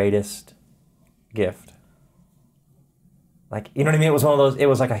the greatest gift. Like, you know what I mean? It was one of those, it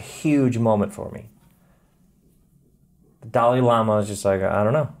was like a huge moment for me. The Dalai Lama was just like, I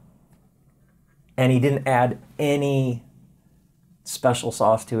don't know. And he didn't add any special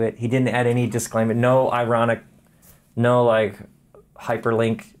sauce to it. He didn't add any disclaimer. No ironic, no like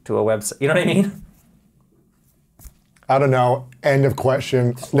hyperlink to a website. You know what I mean? I don't know. End of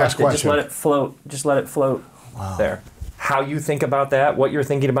question. Next question. Just let it float. Just let it float there. How you think about that, what you're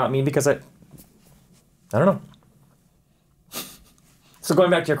thinking about me, because I don't know. So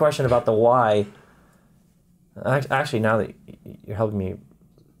going back to your question about the why, actually now that you're helping me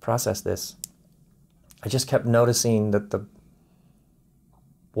process this, I just kept noticing that the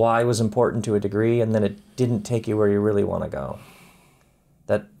why was important to a degree, and then it didn't take you where you really want to go.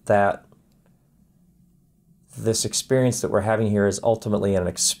 That this experience that we're having here is ultimately an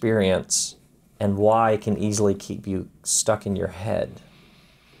experience, and why can easily keep you stuck in your head.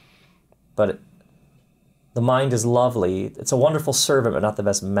 But the mind is lovely. It's a wonderful servant, but not the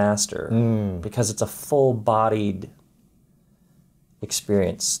best master, because it's a full-bodied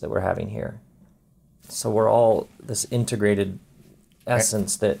experience that we're having here. So we're all this integrated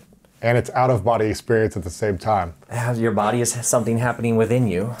essence that... And it's out-of-body experience at the same time. Your body is something happening within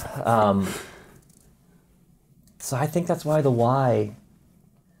you. So I think that's why the why...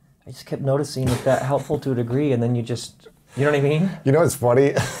 I just kept noticing that helpful to a degree, and then you just... You know what I mean? You know what's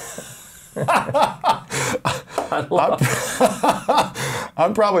funny?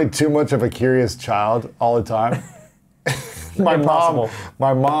 I'm probably too much of a curious child all the time. My mom,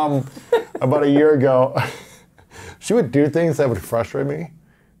 about a year ago, she would do things that would frustrate me.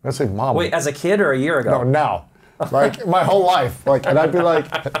 I'd say, Mom. Wait, as a kid or a year ago? No, now. Like my whole life. Like, and I'd be like,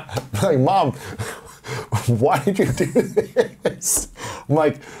 Mom, why did you do this? I'm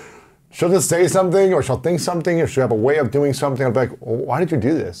like, she'll just say something, or she'll think something, or she'll have a way of doing something. I'll be like, well, why did you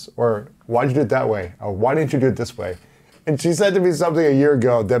do this? Or why did you do it that way? Or why didn't you do it this way? And she said to me something a year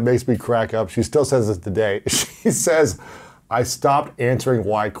ago that makes me crack up. She still says this today. She says, I stopped answering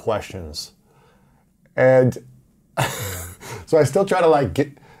why questions. And so I still try to like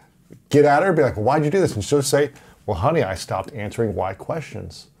get at her, be like, well, why'd you do this? And she'll say, well, honey, I stopped answering why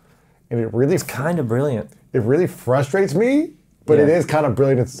questions. And it's kind of brilliant. It really frustrates me. But it is kind of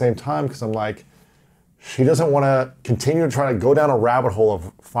brilliant at the same time, because I'm like, she doesn't want to continue to try to go down a rabbit hole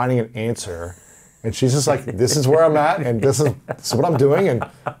of finding an answer. And she's just like, this is where I'm at, and this is what I'm doing, and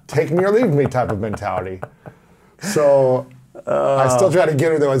take me or leave me type of mentality. So I still try to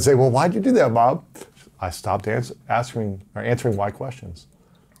get her though and say, well, why'd you do that, Bob? I stopped answering why questions.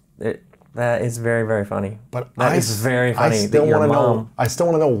 That is very, very funny. But that is very funny. I still want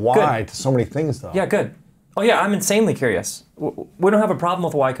to know why to so many things though. Yeah, good. Oh yeah, I'm insanely curious. We don't have a problem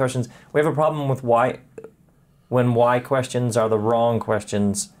with why questions. We have a problem with when why questions are the wrong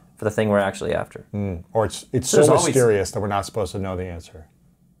questions for the thing we're actually after. Or it's so mysterious that we're not supposed to know the answer.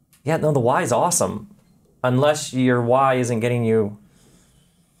 Yeah, no, the why is awesome. Unless your why isn't getting you,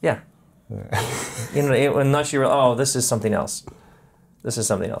 unless you're, oh, this is something else. This is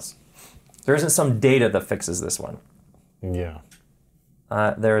something else. There isn't some data that fixes this one. Yeah.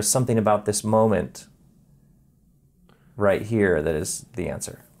 There is something about this moment right here that is the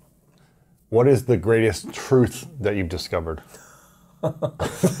answer. What is the greatest truth that you've discovered?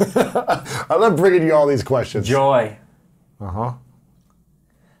 I love bringing you all these questions. Joy. Uh-huh.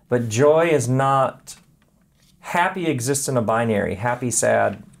 But joy is not... Happy exists in a binary. Happy,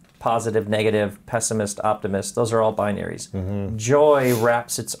 sad, positive, negative, pessimist, optimist. Those are all binaries. Mm-hmm. Joy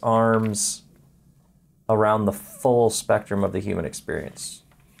wraps its arms around the full spectrum of the human experience.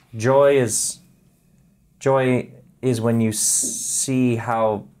 Joy is when you see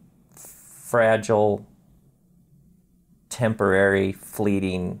how fragile, temporary,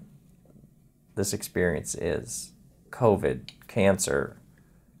 fleeting this experience is. COVID, cancer,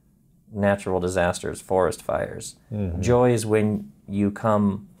 natural disasters, forest fires. Mm-hmm. Joy is when you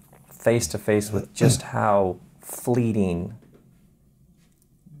come face to face with just how fleeting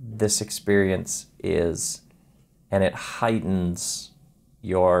this experience is, and it heightens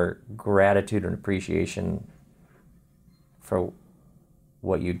your gratitude and appreciation for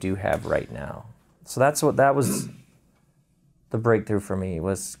what you do have right now. So that was the breakthrough for me,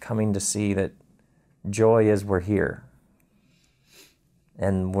 was coming to see that joy is we're here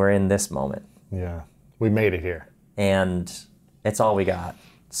and we're in this moment. Yeah, we made it here. And it's all we got,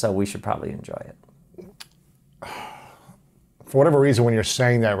 so we should probably enjoy it. For whatever reason, when you're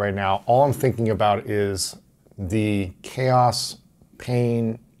saying that right now, all I'm thinking about is the chaos,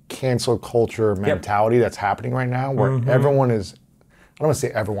 pain, cancel culture mentality that's happening right now, where everyone is, I don't want to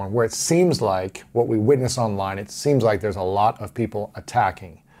say everyone, where it seems like what we witness online, it seems like there's a lot of people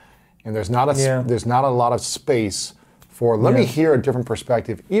attacking. And there's not a lot of space for, let me hear a different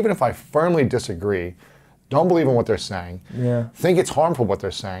perspective, even if I firmly disagree, don't believe in what they're saying, think it's harmful what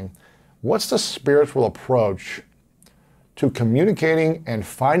they're saying. What's the spiritual approach to communicating and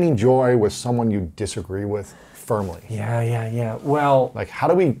finding joy with someone you disagree with firmly? Yeah. Well, like, how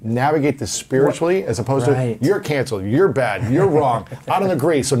do we navigate this spiritually as opposed to, you're canceled, you're bad, you're wrong, I don't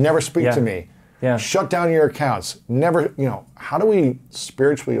agree, so never speak to me. Yeah. Shut down your accounts. Never, how do we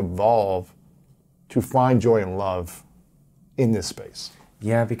spiritually evolve to find joy and love in this space?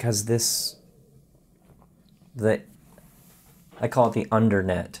 Yeah, because I call it the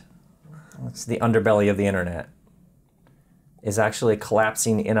undernet. It's the underbelly of the internet, is actually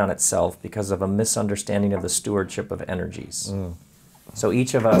collapsing in on itself because of a misunderstanding of the stewardship of energies. So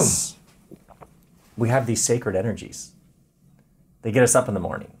each of us, we have these sacred energies. They get us up in the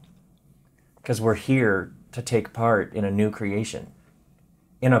morning because we're here to take part in a new creation,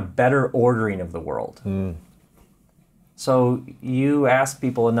 in a better ordering of the world. So you ask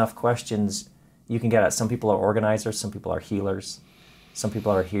people enough questions, you can get at, some people are organizers, some people are healers, some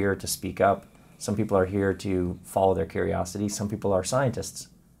people are here to speak up, some people are here to follow their curiosity, some people are scientists.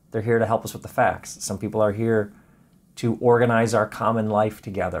 They're here to help us with the facts. Some people are here to organize our common life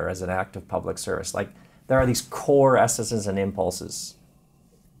together as an act of public service. Like, there are these core essences and impulses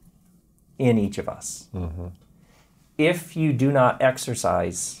in each of us. If you do not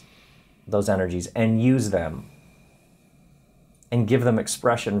exercise those energies and use them and give them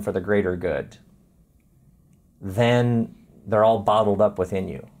expression for the greater good, then they're all bottled up within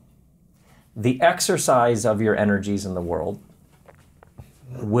you. The exercise of your energies in the world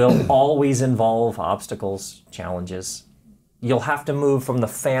will always involve obstacles, challenges. You'll have to move from the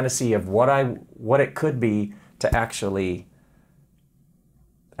fantasy of what it could be to actually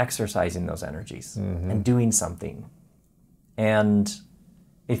exercising those energies and doing something. And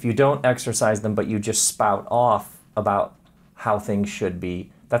if you don't exercise them, but you just spout off about how things should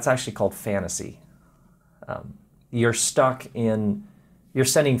be, that's actually called fantasy. You're stuck in, you're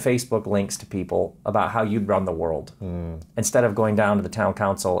sending Facebook links to people about how you'd run the world instead of going down to the town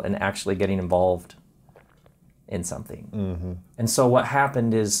council and actually getting involved in something. And so what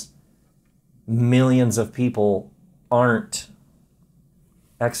happened is millions of people aren't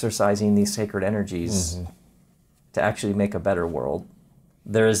exercising these sacred energies to actually make a better world.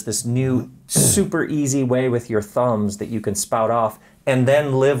 There is this new super easy way with your thumbs that you can spout off and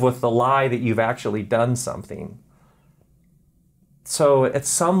then live with the lie that you've actually done something. So at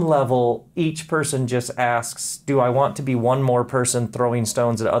some level, each person just asks, do I want to be one more person throwing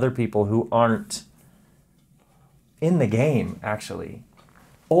stones at other people who aren't in the game, actually?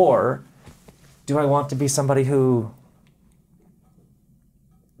 Or do I want to be somebody who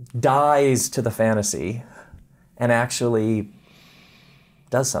dies to the fantasy and actually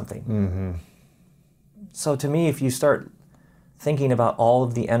does something? So to me, if you start thinking about all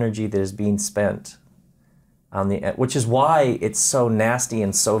of the energy that is being spent on the, which is why it's so nasty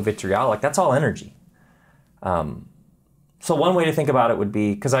and so vitriolic, that's all energy. So one way to think about it would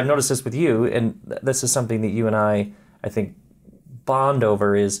be, because I've noticed this with you, and this is something that you and I think, bond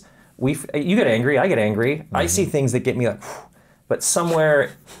over, is you get angry, I get angry, I see things that get me like, whew, but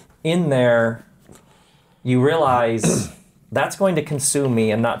somewhere in there, you realize that's going to consume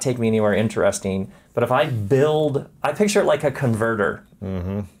me and not take me anywhere interesting. But if I picture it like a converter.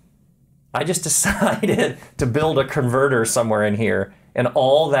 I just decided to build a converter somewhere in here, and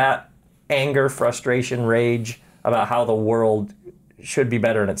all that anger, frustration, rage about how the world should be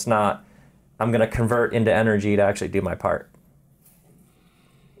better and it's not, I'm going to convert into energy to actually do my part.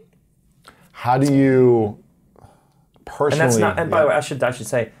 How do you personally... And that's not, and by the way, I should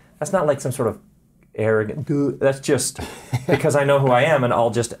say, that's not like some sort of arrogant, that's just because I know who I am, and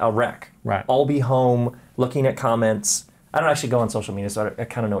I'll wreck. Right. I'll be home looking at comments. I don't actually go on social media, so I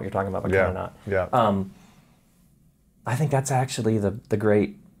kind of know what you're talking about, but kind of not. I think that's actually the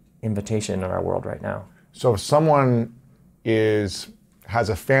great invitation in our world right now. So if someone has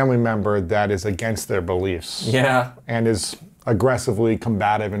a family member that is against their beliefs, yeah, and is aggressively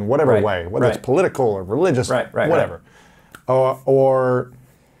combative in whatever way, whether it's political or religious, whatever, or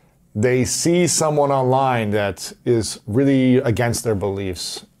they see someone online that is really against their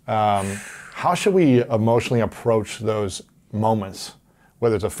beliefs, how should we emotionally approach those moments?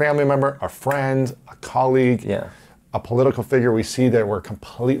 Whether it's a family member, a friend, a colleague, a political figure we see that we're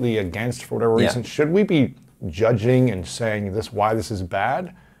completely against for whatever reason, should we be judging and saying why this is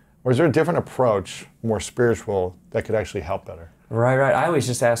bad? Or is there a different approach, more spiritual, that could actually help better? Right. I always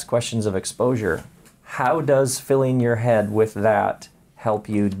just ask questions of exposure. How does filling your head with that help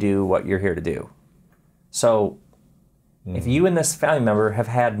you do what you're here to do? So if you and this family member have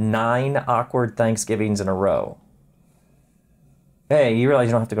had 9 awkward Thanksgivings in a row, A, you realize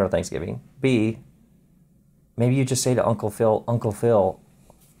you don't have to go to Thanksgiving. B, maybe you just say to Uncle Phil,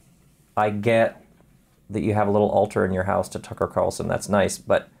 I get that you have a little altar in your house to Tucker Carlson. That's nice,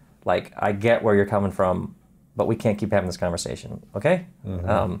 but like, I get where you're coming from, but we can't keep having this conversation, okay?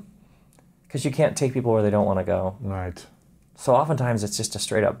 Because you can't take people where they don't want to go. Right. So oftentimes it's just a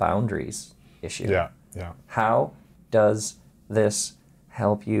straight up boundaries issue. Yeah. How does this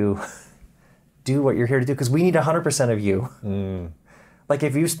help you do what you're here to do? Because we need 100% of you. Like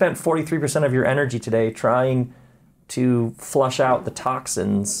if you spent 43% of your energy today trying to flush out the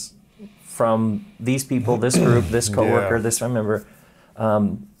toxins from these people, this group, this coworker, this family member,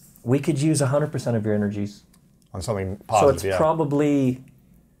 we could use 100% of your energies on something positive. So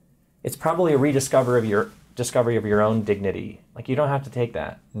it's probably a discovery of your own dignity. Like you don't have to take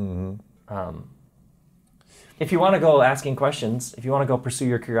that. If you want to go asking questions, if you want to go pursue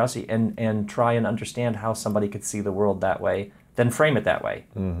your curiosity and try and understand how somebody could see the world that way, then frame it that way.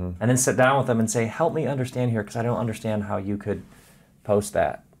 And then sit down with them and say, help me understand here because I don't understand how you could post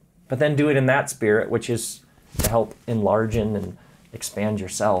that. But then do it in that spirit, which is to help enlarge and expand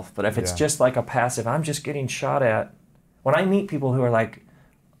yourself. But if it's just like a passive, I'm just getting shot at. When I meet people who are like,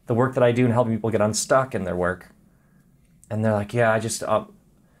 the work that I do and helping people get unstuck in their work, and they're like, yeah, I got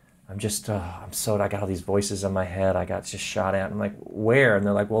all these voices in my head. I got just shot at. I'm like, where? And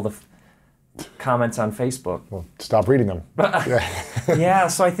they're like, well, the comments on Facebook. Well, stop reading them. Yeah,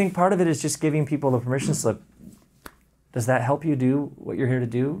 so I think part of it is just giving people the permission slip. Does that help you do what you're here to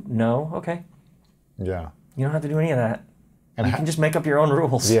do? No? Okay. Yeah. You don't have to do any of that. And you can just make up your own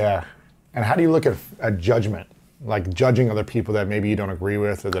rules. Yeah. And how do you look at judgment? Like judging other people that maybe you don't agree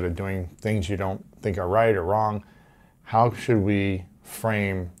with or that are doing things you don't think are right or wrong. How should we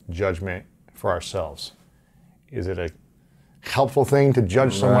frame judgment for ourselves? Is it a helpful thing to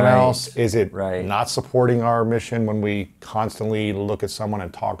judge someone else? Is it not supporting our mission when we constantly look at someone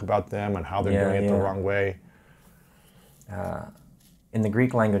and talk about them and how they're doing it the wrong way? In the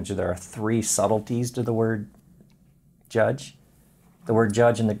Greek language, there are 3 subtleties to the word judge. The word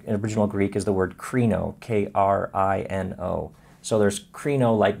judge in the original Greek is the word krino, K-R-I-N-O. So there's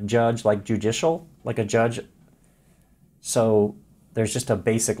krino, like judge, like judicial, like a judge. So there's just a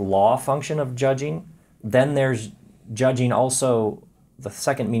basic law function of judging. Then there's judging also, the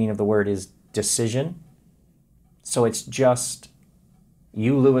second meaning of the word is decision. So it's just,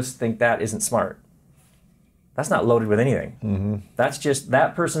 you, Lewis, think that isn't smart. That's not loaded with anything. That's just,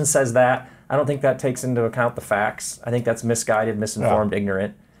 that person says that. I don't think that takes into account the facts. I think that's misguided, misinformed,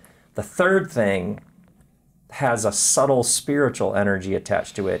 ignorant. The third thing has a subtle spiritual energy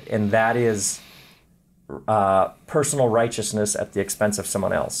attached to it, and that is personal righteousness at the expense of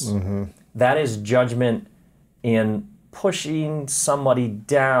someone else. That is judgment in pushing somebody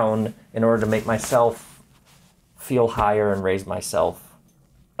down in order to make myself feel higher and raise myself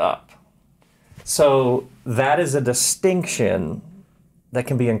up. So that is a distinction that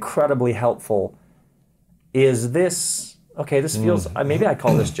can be incredibly helpful. Is this, okay, this feels, maybe I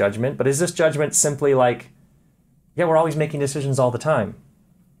call this judgment, but is this judgment simply like, yeah, we're always making decisions all the time.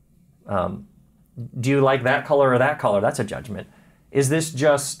 Do you like that color or that color? That's a judgment. Is this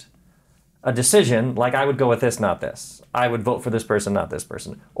just a decision, like I would go with this, not this. I would vote for this person, not this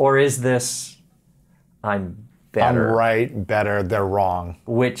person. Or is this, I'm better. I'm right, better, they're wrong.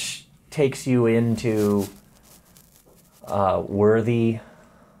 Which takes you into worthy,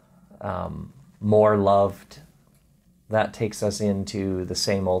 more loved. That takes us into the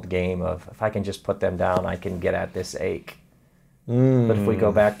same old game of, if I can just put them down, I can get at this ache. But if we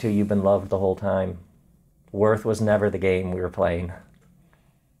go back to, you've been loved the whole time, worth was never the game we were playing.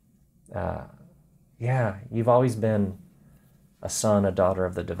 Yeah, you've always been a son, a daughter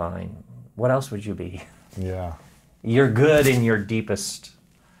of the divine. What else would you be? Yeah. You're good in your deepest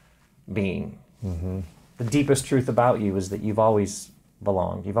being. The deepest truth about you is that you've always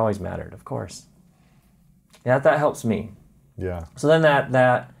belonged. You've always mattered, of course. Yeah, that helps me. Yeah. So then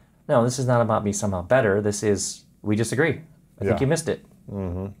no, this is not about me somehow better. This is, we disagree. I think you missed it.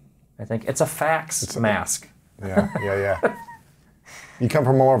 Mm-hmm. I think it's a fax mask. Yeah. You come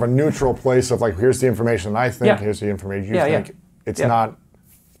from more of a neutral place of like, here's the information I think, here's the information you think. It's not,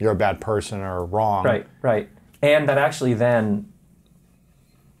 you're a bad person or wrong. Right. And that actually then,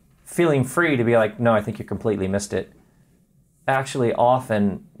 feeling free to be like, no, I think you completely missed it, actually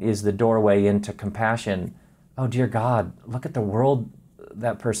often is the doorway into compassion. Oh, dear God, look at the world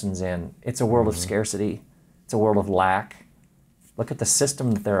that person's in. It's a world of scarcity. It's a world of lack. Look at the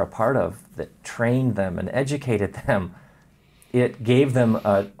system that they're a part of that trained them and educated them. It gave them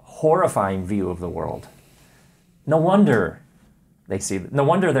a horrifying view of the world. No wonder no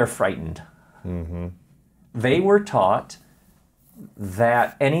wonder they're frightened. Mm-hmm. They were taught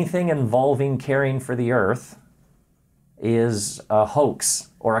that anything involving caring for the earth is a hoax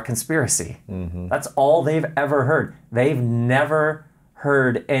or a conspiracy. Mm-hmm. That's all they've ever heard. They've never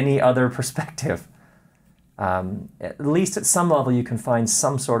heard any other perspective. At least at some level, you can find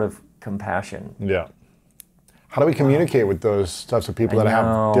some sort of compassion. Yeah. How do we communicate with those types of people that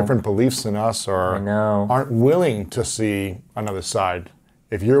have different beliefs than us or aren't willing to see another side?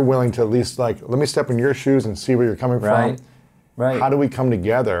 If you're willing to at least let me step in your shoes and see where you're coming from. Right. How do we come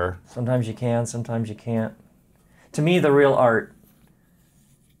together? Sometimes you can, sometimes you can't. To me, the real art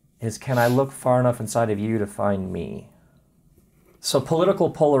is, can I look far enough inside of you to find me? So political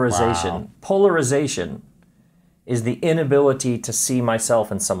polarization. Wow. Polarization is the inability to see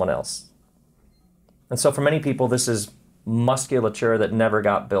myself in someone else. And so for many people, this is musculature that never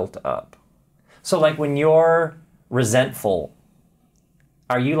got built up. So like when you're resentful,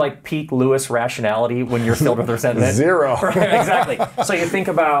 are you like peak Lewis rationality when you're filled with resentment? Zero. Right, exactly. So you think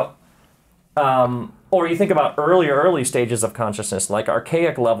about, or you think about early stages of consciousness, like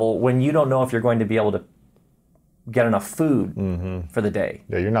archaic level, when you don't know if you're going to be able to get enough food for the day.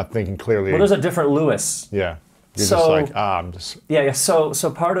 Yeah, you're not thinking clearly. Well, there's a different Lewis. Yeah. You're just like, I'm just... Yeah. So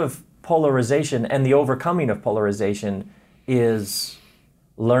part of polarization and the overcoming of polarization is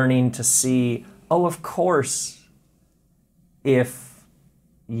learning to see, oh, of course, if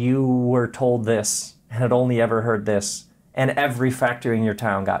you were told this and had only ever heard this, and every factory in your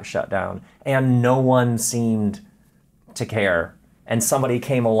town got shut down, and no one seemed to care, and somebody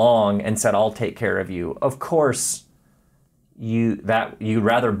came along and said, I'll take care of you. Of course, you'd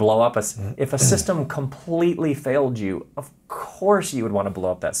rather blow up if a system completely failed you, of course you would want to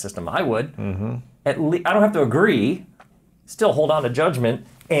blow up that system. I would. Mm-hmm. At least I don't have to agree, still hold on to judgment,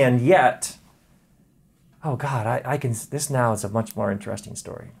 and yet, oh God, I can. This now is a much more interesting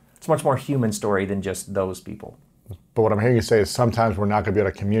story. It's a much more human story than just those people. But what I'm hearing you say is sometimes we're not going to be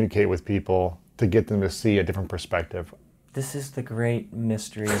able to communicate with people to get them to see a different perspective. This is the great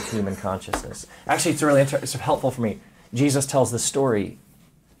mystery of human consciousness. Actually, it's really it's helpful for me. Jesus tells this story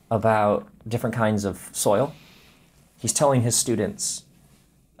about different kinds of soil. He's telling his students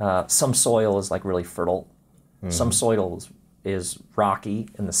some soil is like really fertile. Mm-hmm. Some soil is rocky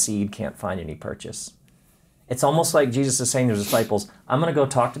and the seed can't find any purchase. It's almost like Jesus is saying to his disciples, I'm going to go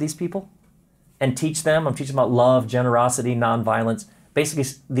talk to these people and teach them. I'm teaching about love, generosity, nonviolence. Basically,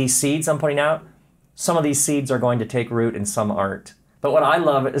 these seeds I'm putting out, some of these seeds are going to take root and some aren't. But what I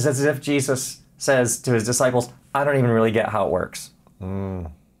love is as if Jesus says to his disciples, I don't even really get how it works.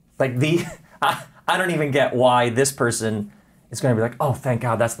 Like I don't even get why this person is going to be like, oh, thank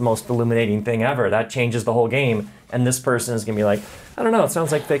God, that's the most illuminating thing ever. That changes the whole game. And this person is going to be like, I don't know, it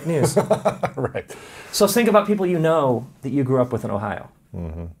sounds like fake news. Right. So think about people you know that you grew up with in Ohio.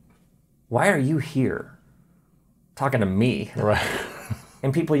 Mm-hmm. Why are you here talking to me? Right.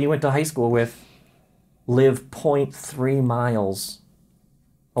 And people you went to high school with live 0.3 miles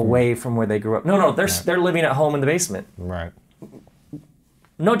away from where they grew up. No, they're living at home in the basement. Right.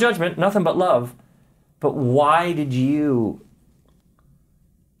 No judgment, nothing but love. But why did you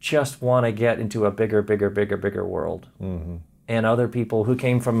just want to get into a bigger world? Mm-hmm. And other people who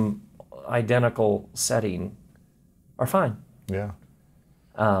came from identical setting are fine. Yeah.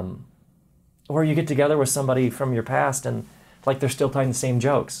 Or you get together with somebody from your past and like they're still telling the same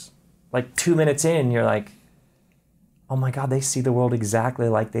jokes. Like 2 minutes in, you're like, oh my God, they see the world exactly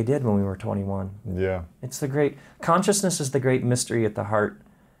like they did when we were 21. Yeah. It's the great, consciousness is the great mystery at the heart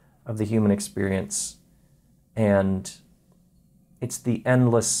of the human experience. And it's the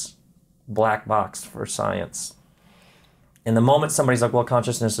endless black box for science. In the moment somebody's like, well,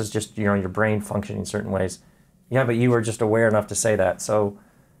 consciousness is just, your brain functioning in certain ways. Yeah, but you were just aware enough to say that. So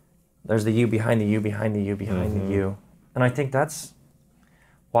there's the you behind the you behind the you behind the you. And I think that's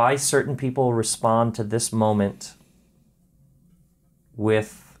why certain people respond to this moment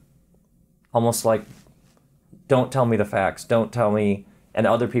with almost like, don't tell me the facts, don't tell me, and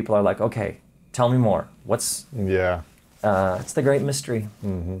other people are like, okay, tell me more. What's... Yeah. It's the great mystery.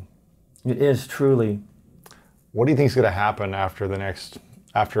 Mm-hmm. It is, truly. What do you think is going to happen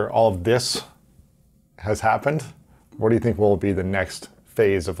after all of this has happened? What do you think will be the next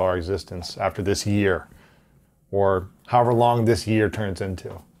phase of our existence after this year, or however long this year turns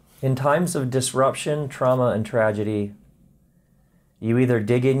into? In times of disruption, trauma, and tragedy, you either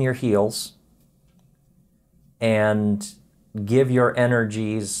dig in your heels and give your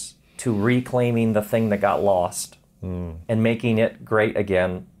energies to reclaiming the thing that got lost and making it great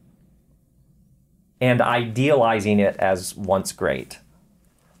again and idealizing it as once great,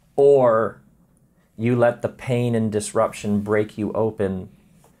 or you let the pain and disruption break you open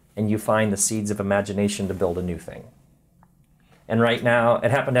and you find the seeds of imagination to build a new thing. And right now, it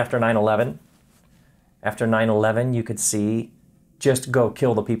happened after 9/11. After 9/11, you could see, just go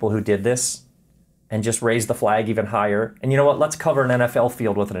kill the people who did this and just raise the flag even higher. And you know what? Let's cover an NFL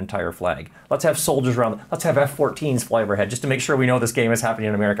field with an entire flag. Let's have soldiers around. Let's have F-14s fly overhead just to make sure we know this game is happening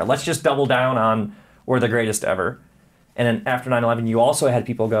in America. Let's just double down on we're the greatest ever. And then after 9/11, you also had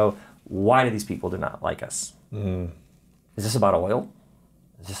people go, why do these people do not like us? Is this about oil?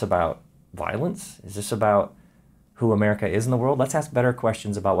 Is this about violence? Is this about who America is in the world? Let's ask better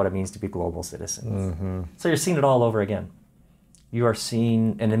questions about what it means to be global citizens. So you're seeing it all over again. You are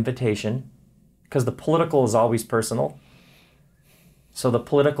seeing an invitation, because the political is always personal. So the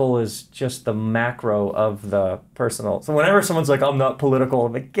political is just the macro of the personal. So whenever someone's like, I'm not political,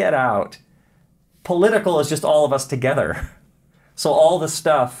 I'm like, get out. Political is just all of us together. So all the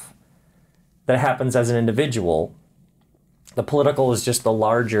stuff that happens as an individual, the political is just the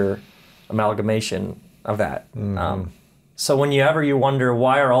larger amalgamation of that. So whenever you wonder,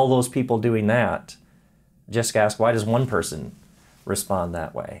 why are all those people doing that? Just ask, why does one person respond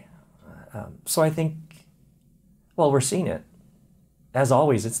that way? So I think, well, we're seeing it. As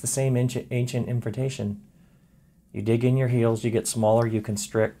always, it's the same ancient invitation. You dig in your heels, you get smaller, you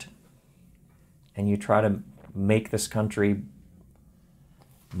constrict, and you try to make this country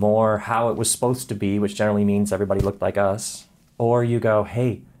more how it was supposed to be, which generally means everybody looked like us. Or you go,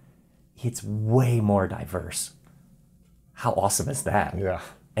 hey, it's way more diverse. How awesome is that? Yeah.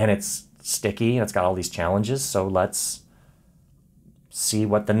 And it's sticky and it's got all these challenges, so let's see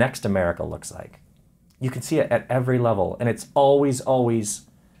what the next America looks like. You can see it at every level, and it's always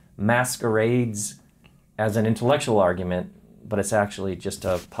masquerades as an intellectual argument, but it's actually just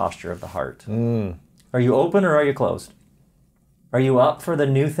a posture of the heart. Are you open or are you closed? Are you up for the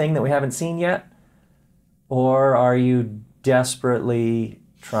new thing that we haven't seen yet? Or are you desperately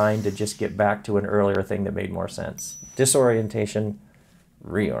trying to just get back to an earlier thing that made more sense? Disorientation,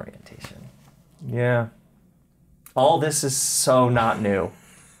 reorientation. Yeah. All this is so not new.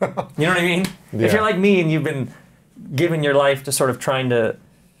 You know what I mean? Yeah. If you're like me and you've been giving your life to sort of trying to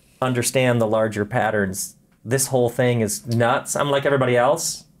understand the larger patterns, this whole thing is nuts. I'm like everybody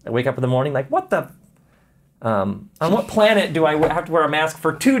else. I wake up in the morning like, what the... on what planet do I have to wear a mask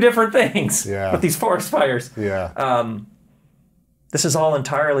for two different things with these forest fires? Yeah. This is all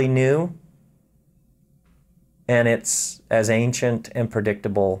entirely new, and it's as ancient and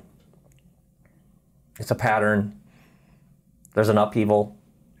predictable. It's a pattern. There's an upheaval.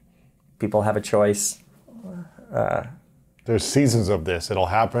 People have a choice. There's seasons of this. It'll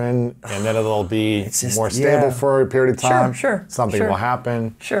happen, and then it'll be just, more stable for a period of time. Sure. Something will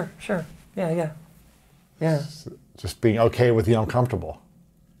happen. Sure. Yeah. Just being okay with the uncomfortable.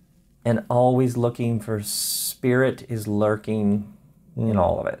 And always looking for spirit is lurking in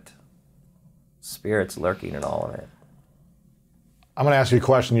all of it. Spirit's lurking in all of it. I'm going to ask you a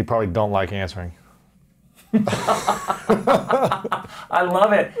question you probably don't like answering. I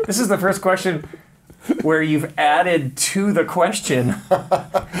love it. This is the first question where you've added to the question.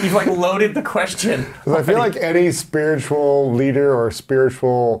 You've like loaded the question. I feel like any spiritual leader or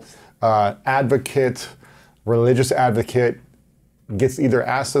spiritual advocate, religious advocate, gets either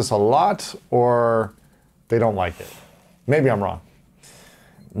asked this a lot or they don't like it. Maybe I'm wrong.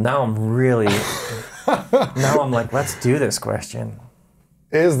 Now I'm like, let's do this question.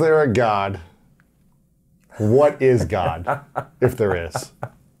 Is there a God? What is God, if there is?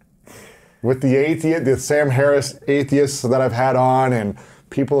 With the Sam Harris atheists that I've had on, and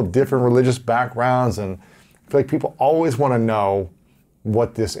people of different religious backgrounds, and I feel like people always want to know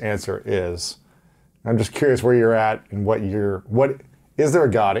what this answer is. I'm just curious where you're at and what is there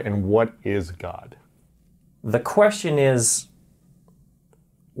a God and what is God? The question is,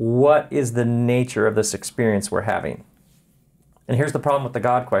 what is the nature of this experience we're having? And here's the problem with the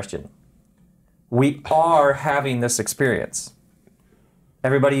God question. We are having this experience.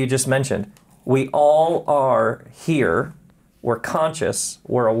 everybody you just mentioned, we all are here, we're conscious,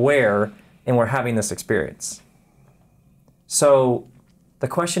 we're aware, and we're having this experience. So the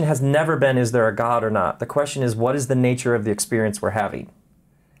question has never been, is there a God or not? The question is, what is the nature of the experience we're having?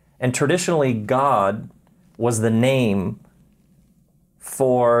 And traditionally, God was the name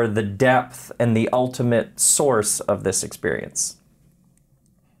for the depth and the ultimate source of this experience.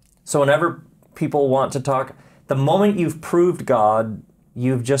 So whenever people want to talk, the moment you've proved God,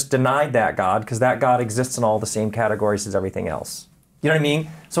 you've just denied that God, because that God exists in all the same categories as everything else. You know what I mean?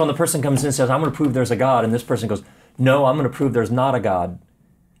 So when the person comes in and says, I'm going to prove there's a God, and this person goes, no, I'm going to prove there's not a God.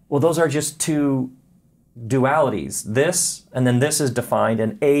 Well, those are just two dualities. This, and then this is defined,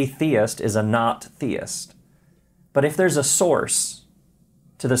 and a theist is a not theist. But if there's a source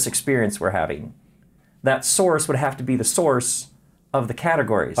to this experience we're having, that source would have to be the source of the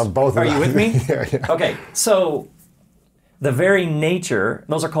categories. Of both of them. Are you with me? Yeah. Okay, so the very nature,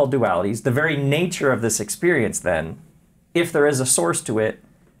 those are called dualities, the very nature of this experience then, if there is a source to it,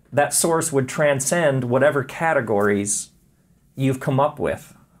 that source would transcend whatever categories you've come up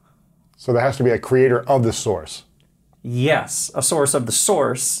with. So there has to be a creator of the source. Yes, a source of the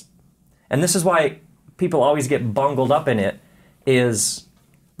source. And this is why people always get bungled up in it, is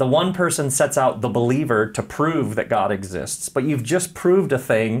the one person sets out the believer to prove that God exists, but you've just proved a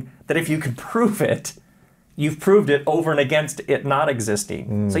thing that if you could prove it, you've proved it over and against it not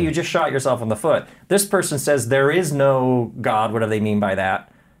existing. So you just shot yourself in the foot. This person says there is no God, whatever they mean by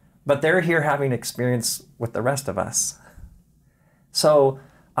that, but they're here having experience with the rest of us. So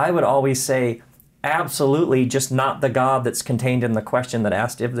I would always say, absolutely, just not the God that's contained in the question that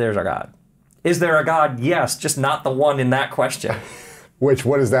asked if there's a God. Is there a God? Yes, just not the one in that question.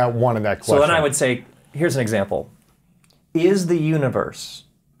 What is that one in that question? So then I would say, here's an example. Is the universe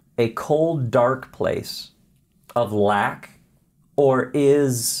a cold, dark place of lack, or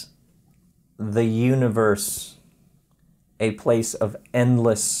is the universe a place of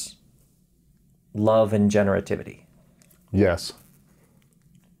endless love and generativity? Yes.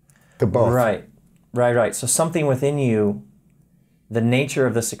 To both. Right. So something within you, the nature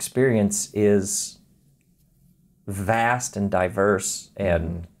of this experience is vast and diverse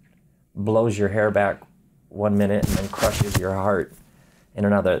and blows your hair back one minute and then crushes your heart in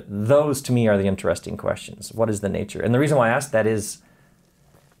another. Those to me are the interesting questions. What is the nature? And the reason why I ask that is,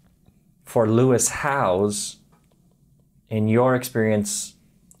 for Lewis Howes, in your experience,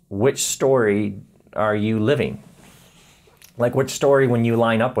 which story are you living? Like, which story, when you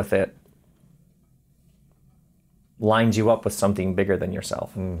line up with it, lines you up with something bigger than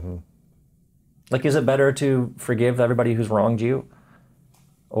yourself? Like, is it better to forgive everybody who's wronged you?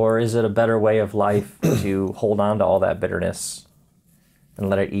 Or is it a better way of life to hold on to all that bitterness and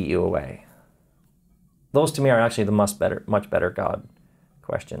let it eat you away? Those to me are actually the much better God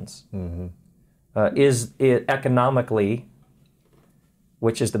questions. Is it economically,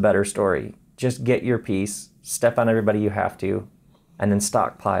 which is the better story? Just get your piece, step on everybody you have to, and then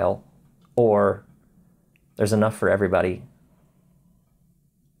stockpile. Or there's enough for everybody.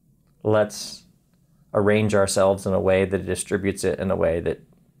 Let's arrange ourselves in a way that distributes it in a way that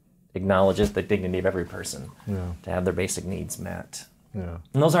acknowledges the dignity of every person to have their basic needs met. And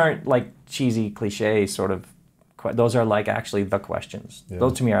those aren't like cheesy cliche sort of, those are like actually the questions.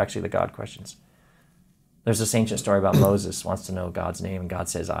 Those to me are actually the God questions. There's this ancient story about Moses wants to know God's name, and God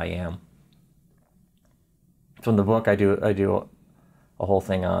says, I am. So in the book, I do a whole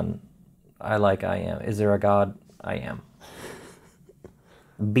thing on, I am. Is there a God? I am.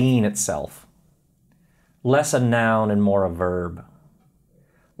 Being itself. Less a noun and more a verb.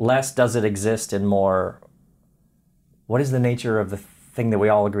 Less does it exist and more, what is the nature of the thing that we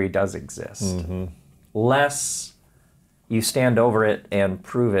all agree does exist? Less you stand over it and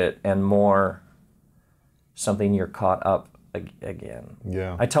prove it, and more something you're caught up again.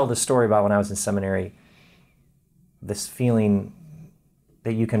 I tell this story about when I was in seminary, this feeling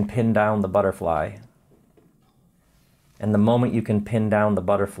that you can pin down the butterfly. And the moment you can pin down the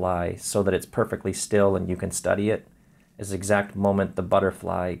butterfly so that it's perfectly still and you can study it, is the exact moment the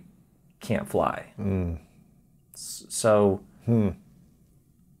butterfly can't fly. So the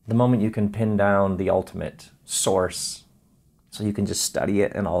moment you can pin down the ultimate source so you can just study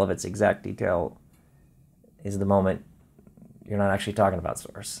it in all of its exact detail is the moment you're not actually talking about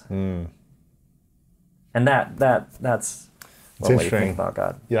source. And that's one way to think about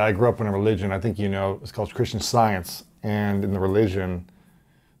God. Yeah, I grew up in a religion, I think you know, it's called Christian Science. And in the religion,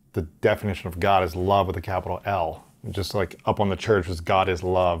 the definition of God is love with a capital L. Just like up on the church was God is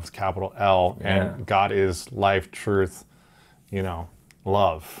love, capital L. And God is life, truth,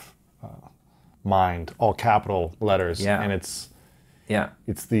 love, mind, all capital letters. And it's Yeah.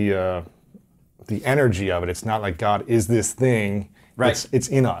 It's the energy of it. It's not like God is this thing. Right. It's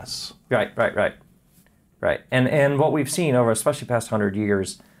in us. Right. And what we've seen over, especially past 100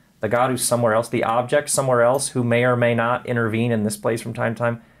 years, the God who's somewhere else, the object somewhere else who may or may not intervene in this place from time to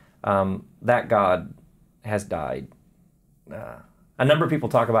time, that God has died. A number of people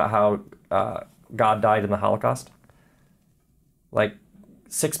talk about how God died in the Holocaust. Like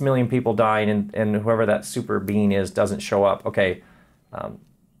 6 million people dying, and whoever that super being is doesn't show up. Okay,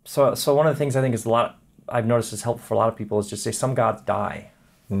 so one of the things I think is I've noticed is helpful for a lot of people is just say some gods die.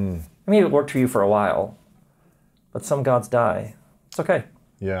 I mean, it worked for you for a while, but some gods die. It's okay.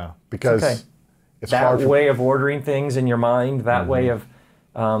 Yeah, because it's that hard way of ordering things in your mind, that way of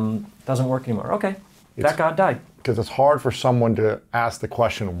doesn't work anymore. Okay, that God died. Because it's hard for someone to ask the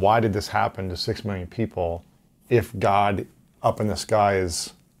question, why did this happen to 6 million people if God up in the sky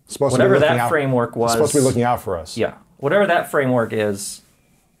is supposed to be looking out, framework was supposed to be looking out for us? Yeah, whatever that framework is,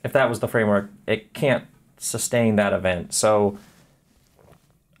 if that was the framework, it can't sustain that event. So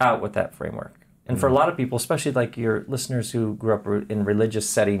out with that framework. And for a lot of people, especially like your listeners who grew up in religious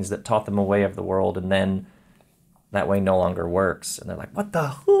settings that taught them a way of the world, and then that way no longer works, and they're like, what the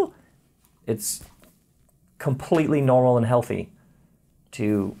who? It's completely normal and healthy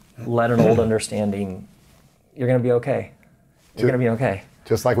to let an old understanding, you're going to be okay. You're going to be okay.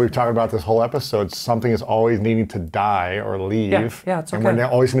 Just like we've talked about this whole episode, something is always needing to die or leave. Yeah, it's okay. And we're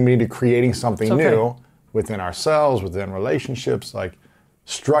always going to be creating something new within ourselves, within relationships. Like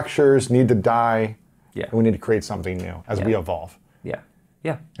structures need to die. Yeah. And we need to create something new as we evolve.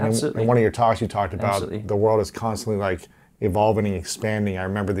 Yeah, absolutely. In one of your talks, you talked about absolutely. The world is constantly like evolving and expanding. I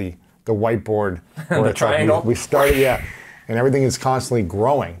remember the whiteboard. The triangle. Like we started, and everything is constantly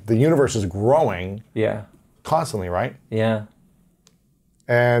growing. The universe is growing. Yeah. Constantly, right? Yeah.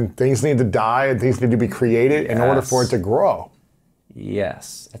 And things need to die and things need to be created in order for it to grow.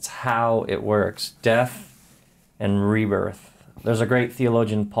 Yes, that's how it works. Death and rebirth. There's a great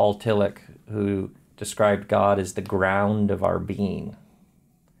theologian, Paul Tillich, who described God as the ground of our being.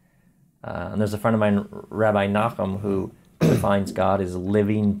 And there's a friend of mine, Rabbi Nachum, who defines God as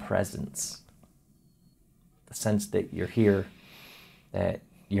living presence. The sense that you're here, that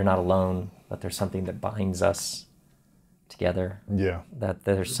you're not alone, that there's something that binds us together. Yeah. That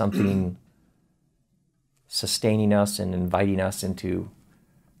there's something sustaining us and inviting us into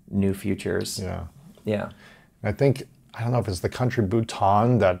new futures. Yeah. Yeah. I think, I don't know if it's the country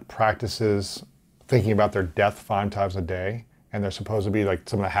Bhutan that practices thinking about their death 5 times a day. And they're supposed to be like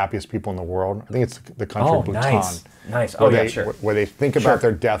some of the happiest people in the world. I think it's the country Bhutan. Nice. Oh, yeah, sure. Where they think about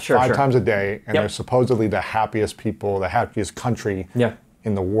their death 5 times a day, and Yep. they're supposedly the happiest people, the happiest country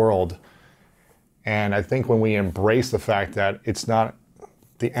in the world. And I think when we embrace the fact that it's not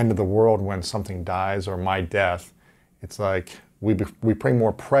the end of the world when something dies or my death, it's like we bring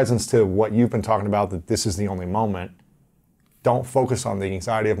more presence to what you've been talking about, that this is the only moment. Don't focus on the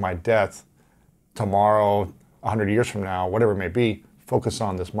anxiety of my death tomorrow, 100 years from now, whatever it may be. Focus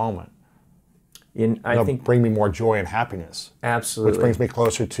on this moment. I think bring me more joy and happiness. Absolutely. Which brings me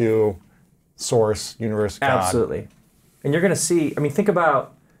closer to Source, Universe, God. Absolutely. And you're going to see, I mean, think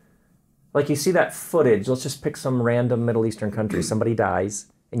about, like you see that footage, let's just pick some random Middle Eastern country, somebody dies,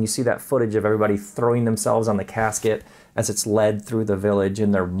 and you see that footage of everybody throwing themselves on the casket as it's led through the village,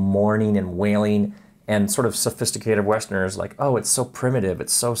 and they're mourning and wailing, and sort of sophisticated Westerners like, oh, it's so primitive,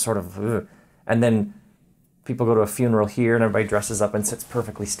 it's so sort of, ugh. And then people go to a funeral here and everybody dresses up and sits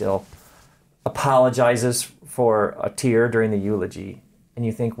perfectly still, apologizes for a tear during the eulogy, and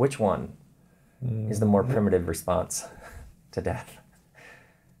you think, which one is the more primitive response to death?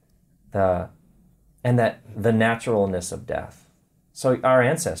 And that the naturalness of death. So our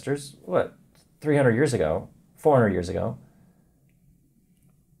ancestors, 300 years ago, 400 years ago,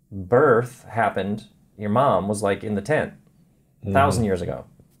 birth happened, your mom was like in the tent 1,000 years ago.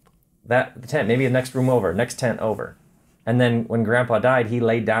 The tent, maybe the next room over, next tent over. And then when Grandpa died, he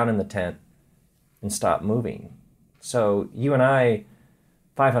laid down in the tent and stopped moving. So you and I,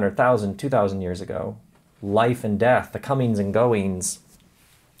 500,000, 2,000 years ago, life and death, the comings and goings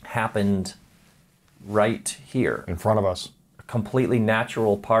happened right here. In front of us. A completely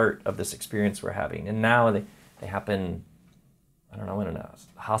natural part of this experience we're having. And now they happen, I don't know, in a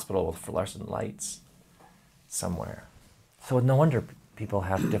hospital with fluorescent lights somewhere. So no wonder people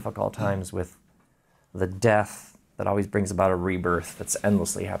have difficult times with the death that always brings about a rebirth that's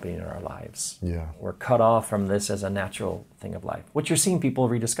endlessly happening in our lives. Yeah. We're cut off from this as a natural thing of life, which you're seeing people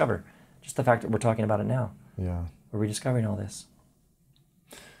rediscover. Just the fact that we're talking about it now. Yeah. We're rediscovering all this.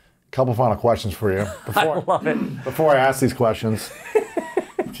 Couple final questions for you. I love it. Before I ask these questions,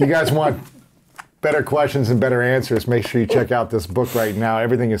 if you guys want better questions and better answers, make sure you check out this book right now.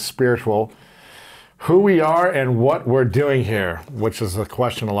 Everything is Spiritual. Who we are and what we're doing here, which is a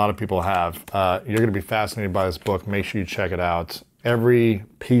question a lot of people have. You're going to be fascinated by this book. Make sure you check it out. Every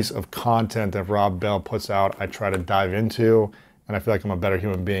piece of content that Rob Bell puts out, I try to dive into, and I feel like I'm a better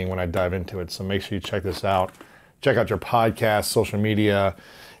human being when I dive into it. So make sure you check this out. Check out your podcast, social media.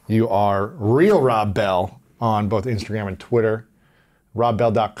 You are Real Rob Bell on both Instagram and Twitter.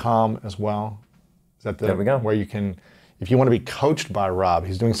 RobBell.com as well. Is that there we go. Where you can, if you want to be coached by Rob,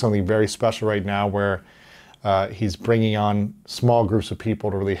 he's doing something very special right now where he's bringing on small groups of people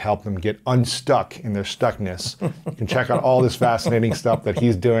to really help them get unstuck in their stuckness. You can check out all this fascinating stuff that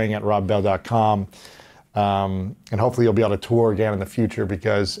he's doing at RobBell.com. And hopefully you'll be able to tour again in the future,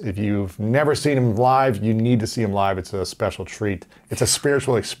 because if you've never seen him live, you need to see him live. It's a special treat. It's a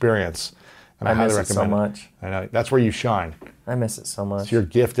spiritual experience. And I highly recommend it. So much. I know. That's where you shine. I miss it so much. It's your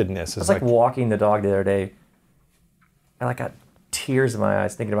giftedness. It's like walking the dog the other day. I got tears in my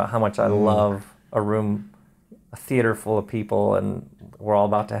eyes thinking about how much I love a theater full of people, and we're all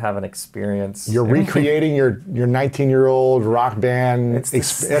about to have an experience. You're recreating your 19-year-old rock band.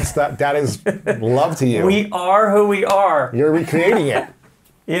 That is love to you. We are who we are. You're recreating it.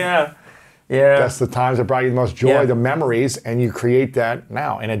 Yeah. That's the times that brought you the most joy, the memories, and you create that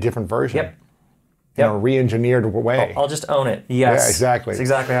now in a different version. Yep. In a re-engineered way. I'll just own it. Yes. Yeah, exactly. That's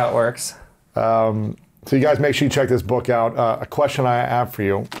exactly how it works. So you guys make sure you check this book out. A question I have for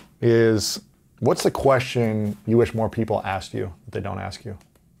you is, what's the question you wish more people asked you that they don't ask you?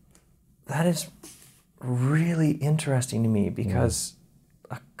 That is really interesting to me, because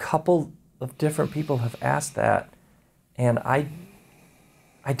a couple of different people have asked that, and I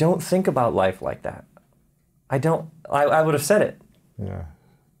don't think about life like that. I would have said it. Yeah.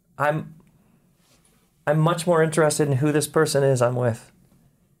 I'm much more interested in who this person is I'm with,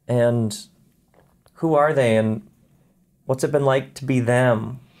 and who are they, and what's it been like to be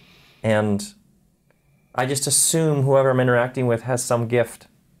them, and I just assume whoever I'm interacting with has some gift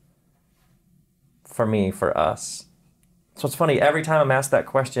for me, for us. So it's funny, every time I'm asked that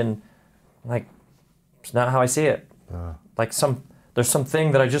question, like, it's not how I see it. Like there's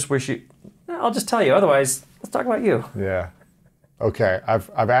something that I just wish you, I'll just tell you, otherwise, let's talk about you. Yeah. Okay,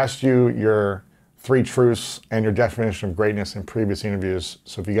 I've asked you your 3 truths and your definition of greatness in previous interviews.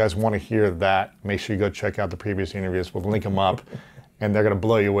 So if you guys want to hear that, make sure you go check out the previous interviews. We'll link them up, and they're going to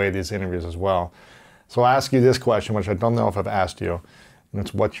blow you away, these interviews as well. So I'll ask you this question, which I don't know if I've asked you, and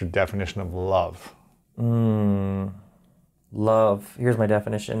it's, what's your definition of love? Love. Here's my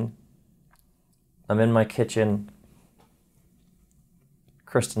definition. I'm in my kitchen.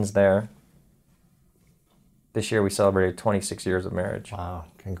 Kristen's there. This year we celebrated 26 years of marriage. Wow,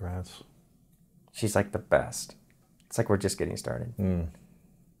 congrats. She's like the best. It's like we're just getting started.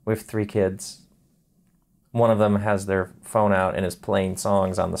 We have 3 kids. One of them has their phone out and is playing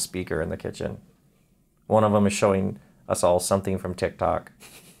songs on the speaker in the kitchen. One of them is showing us all something from TikTok.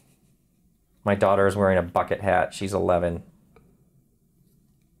 My daughter is wearing a bucket hat. She's 11.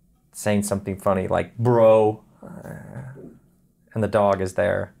 Saying something funny like, bro. And the dog is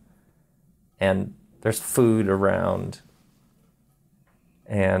there. And there's food around.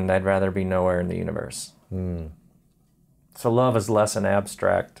 And I'd rather be nowhere in the universe. So love is less an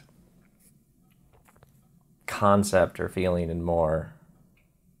abstract concept or feeling, and more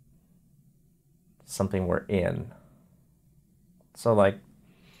something we're in. So like,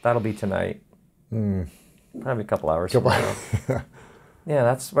 that'll be tonight. Probably a couple hours from now. Yeah,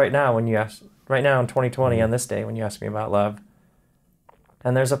 that's right now when you ask, right now in 2020 on this day when you ask me about love.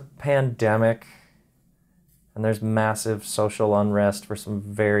 And there's a pandemic, and there's massive social unrest for some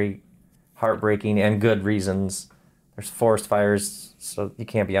very heartbreaking and good reasons. There's forest fires, so you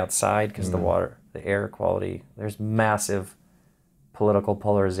can't be outside because the air quality. There's massive political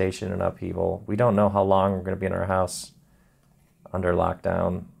polarization and upheaval. We don't know how long we're going to be in our house under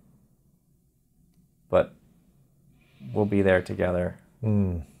lockdown, but we'll be there together.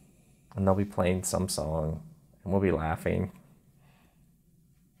 And they'll be playing some song, and we'll be laughing.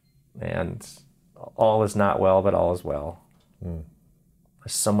 And all is not well, but all is well. There's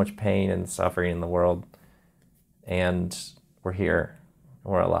so much pain and suffering in the world, and we're here,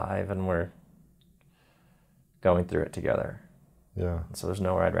 and we're alive, and we're going through it together. Yeah. So there's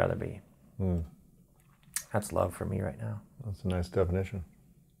nowhere I'd rather be. That's love for me right now. That's a nice definition.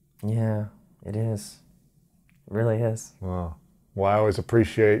 Yeah, it is. It really is. Wow. Well, I always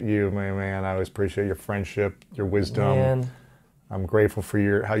appreciate you, my man. I always appreciate your friendship, your wisdom. Man. I'm grateful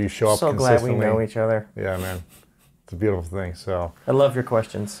for how you show up So consistently. glad we know each other. Yeah, man. It's a beautiful thing. So I love your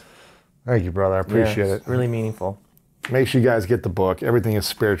questions. thank you, brother. I appreciate it's it. really meaningful. Make sure you guys get the book. Everything is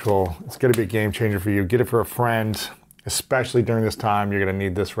spiritual. It's going to be a game changer for you. Get it for a friend, especially during this time. You're going to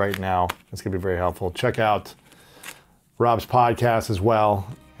need this right now. It's going to be very helpful. Check out Rob's podcast as well,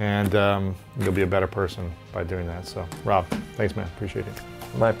 and you'll be a better person by doing that. So, Rob, thanks, man. Appreciate it.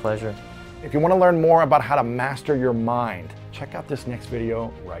 My pleasure. If you want to learn more about how to master your mind, check out this next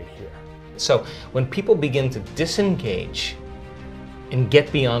video right here. So when people begin to disengage and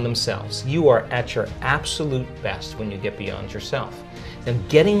get beyond themselves, you are at your absolute best when you get beyond yourself. And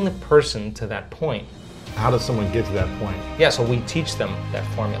getting the person to that point. How does someone get to that point? Yeah, so we teach them that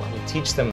formula. We teach them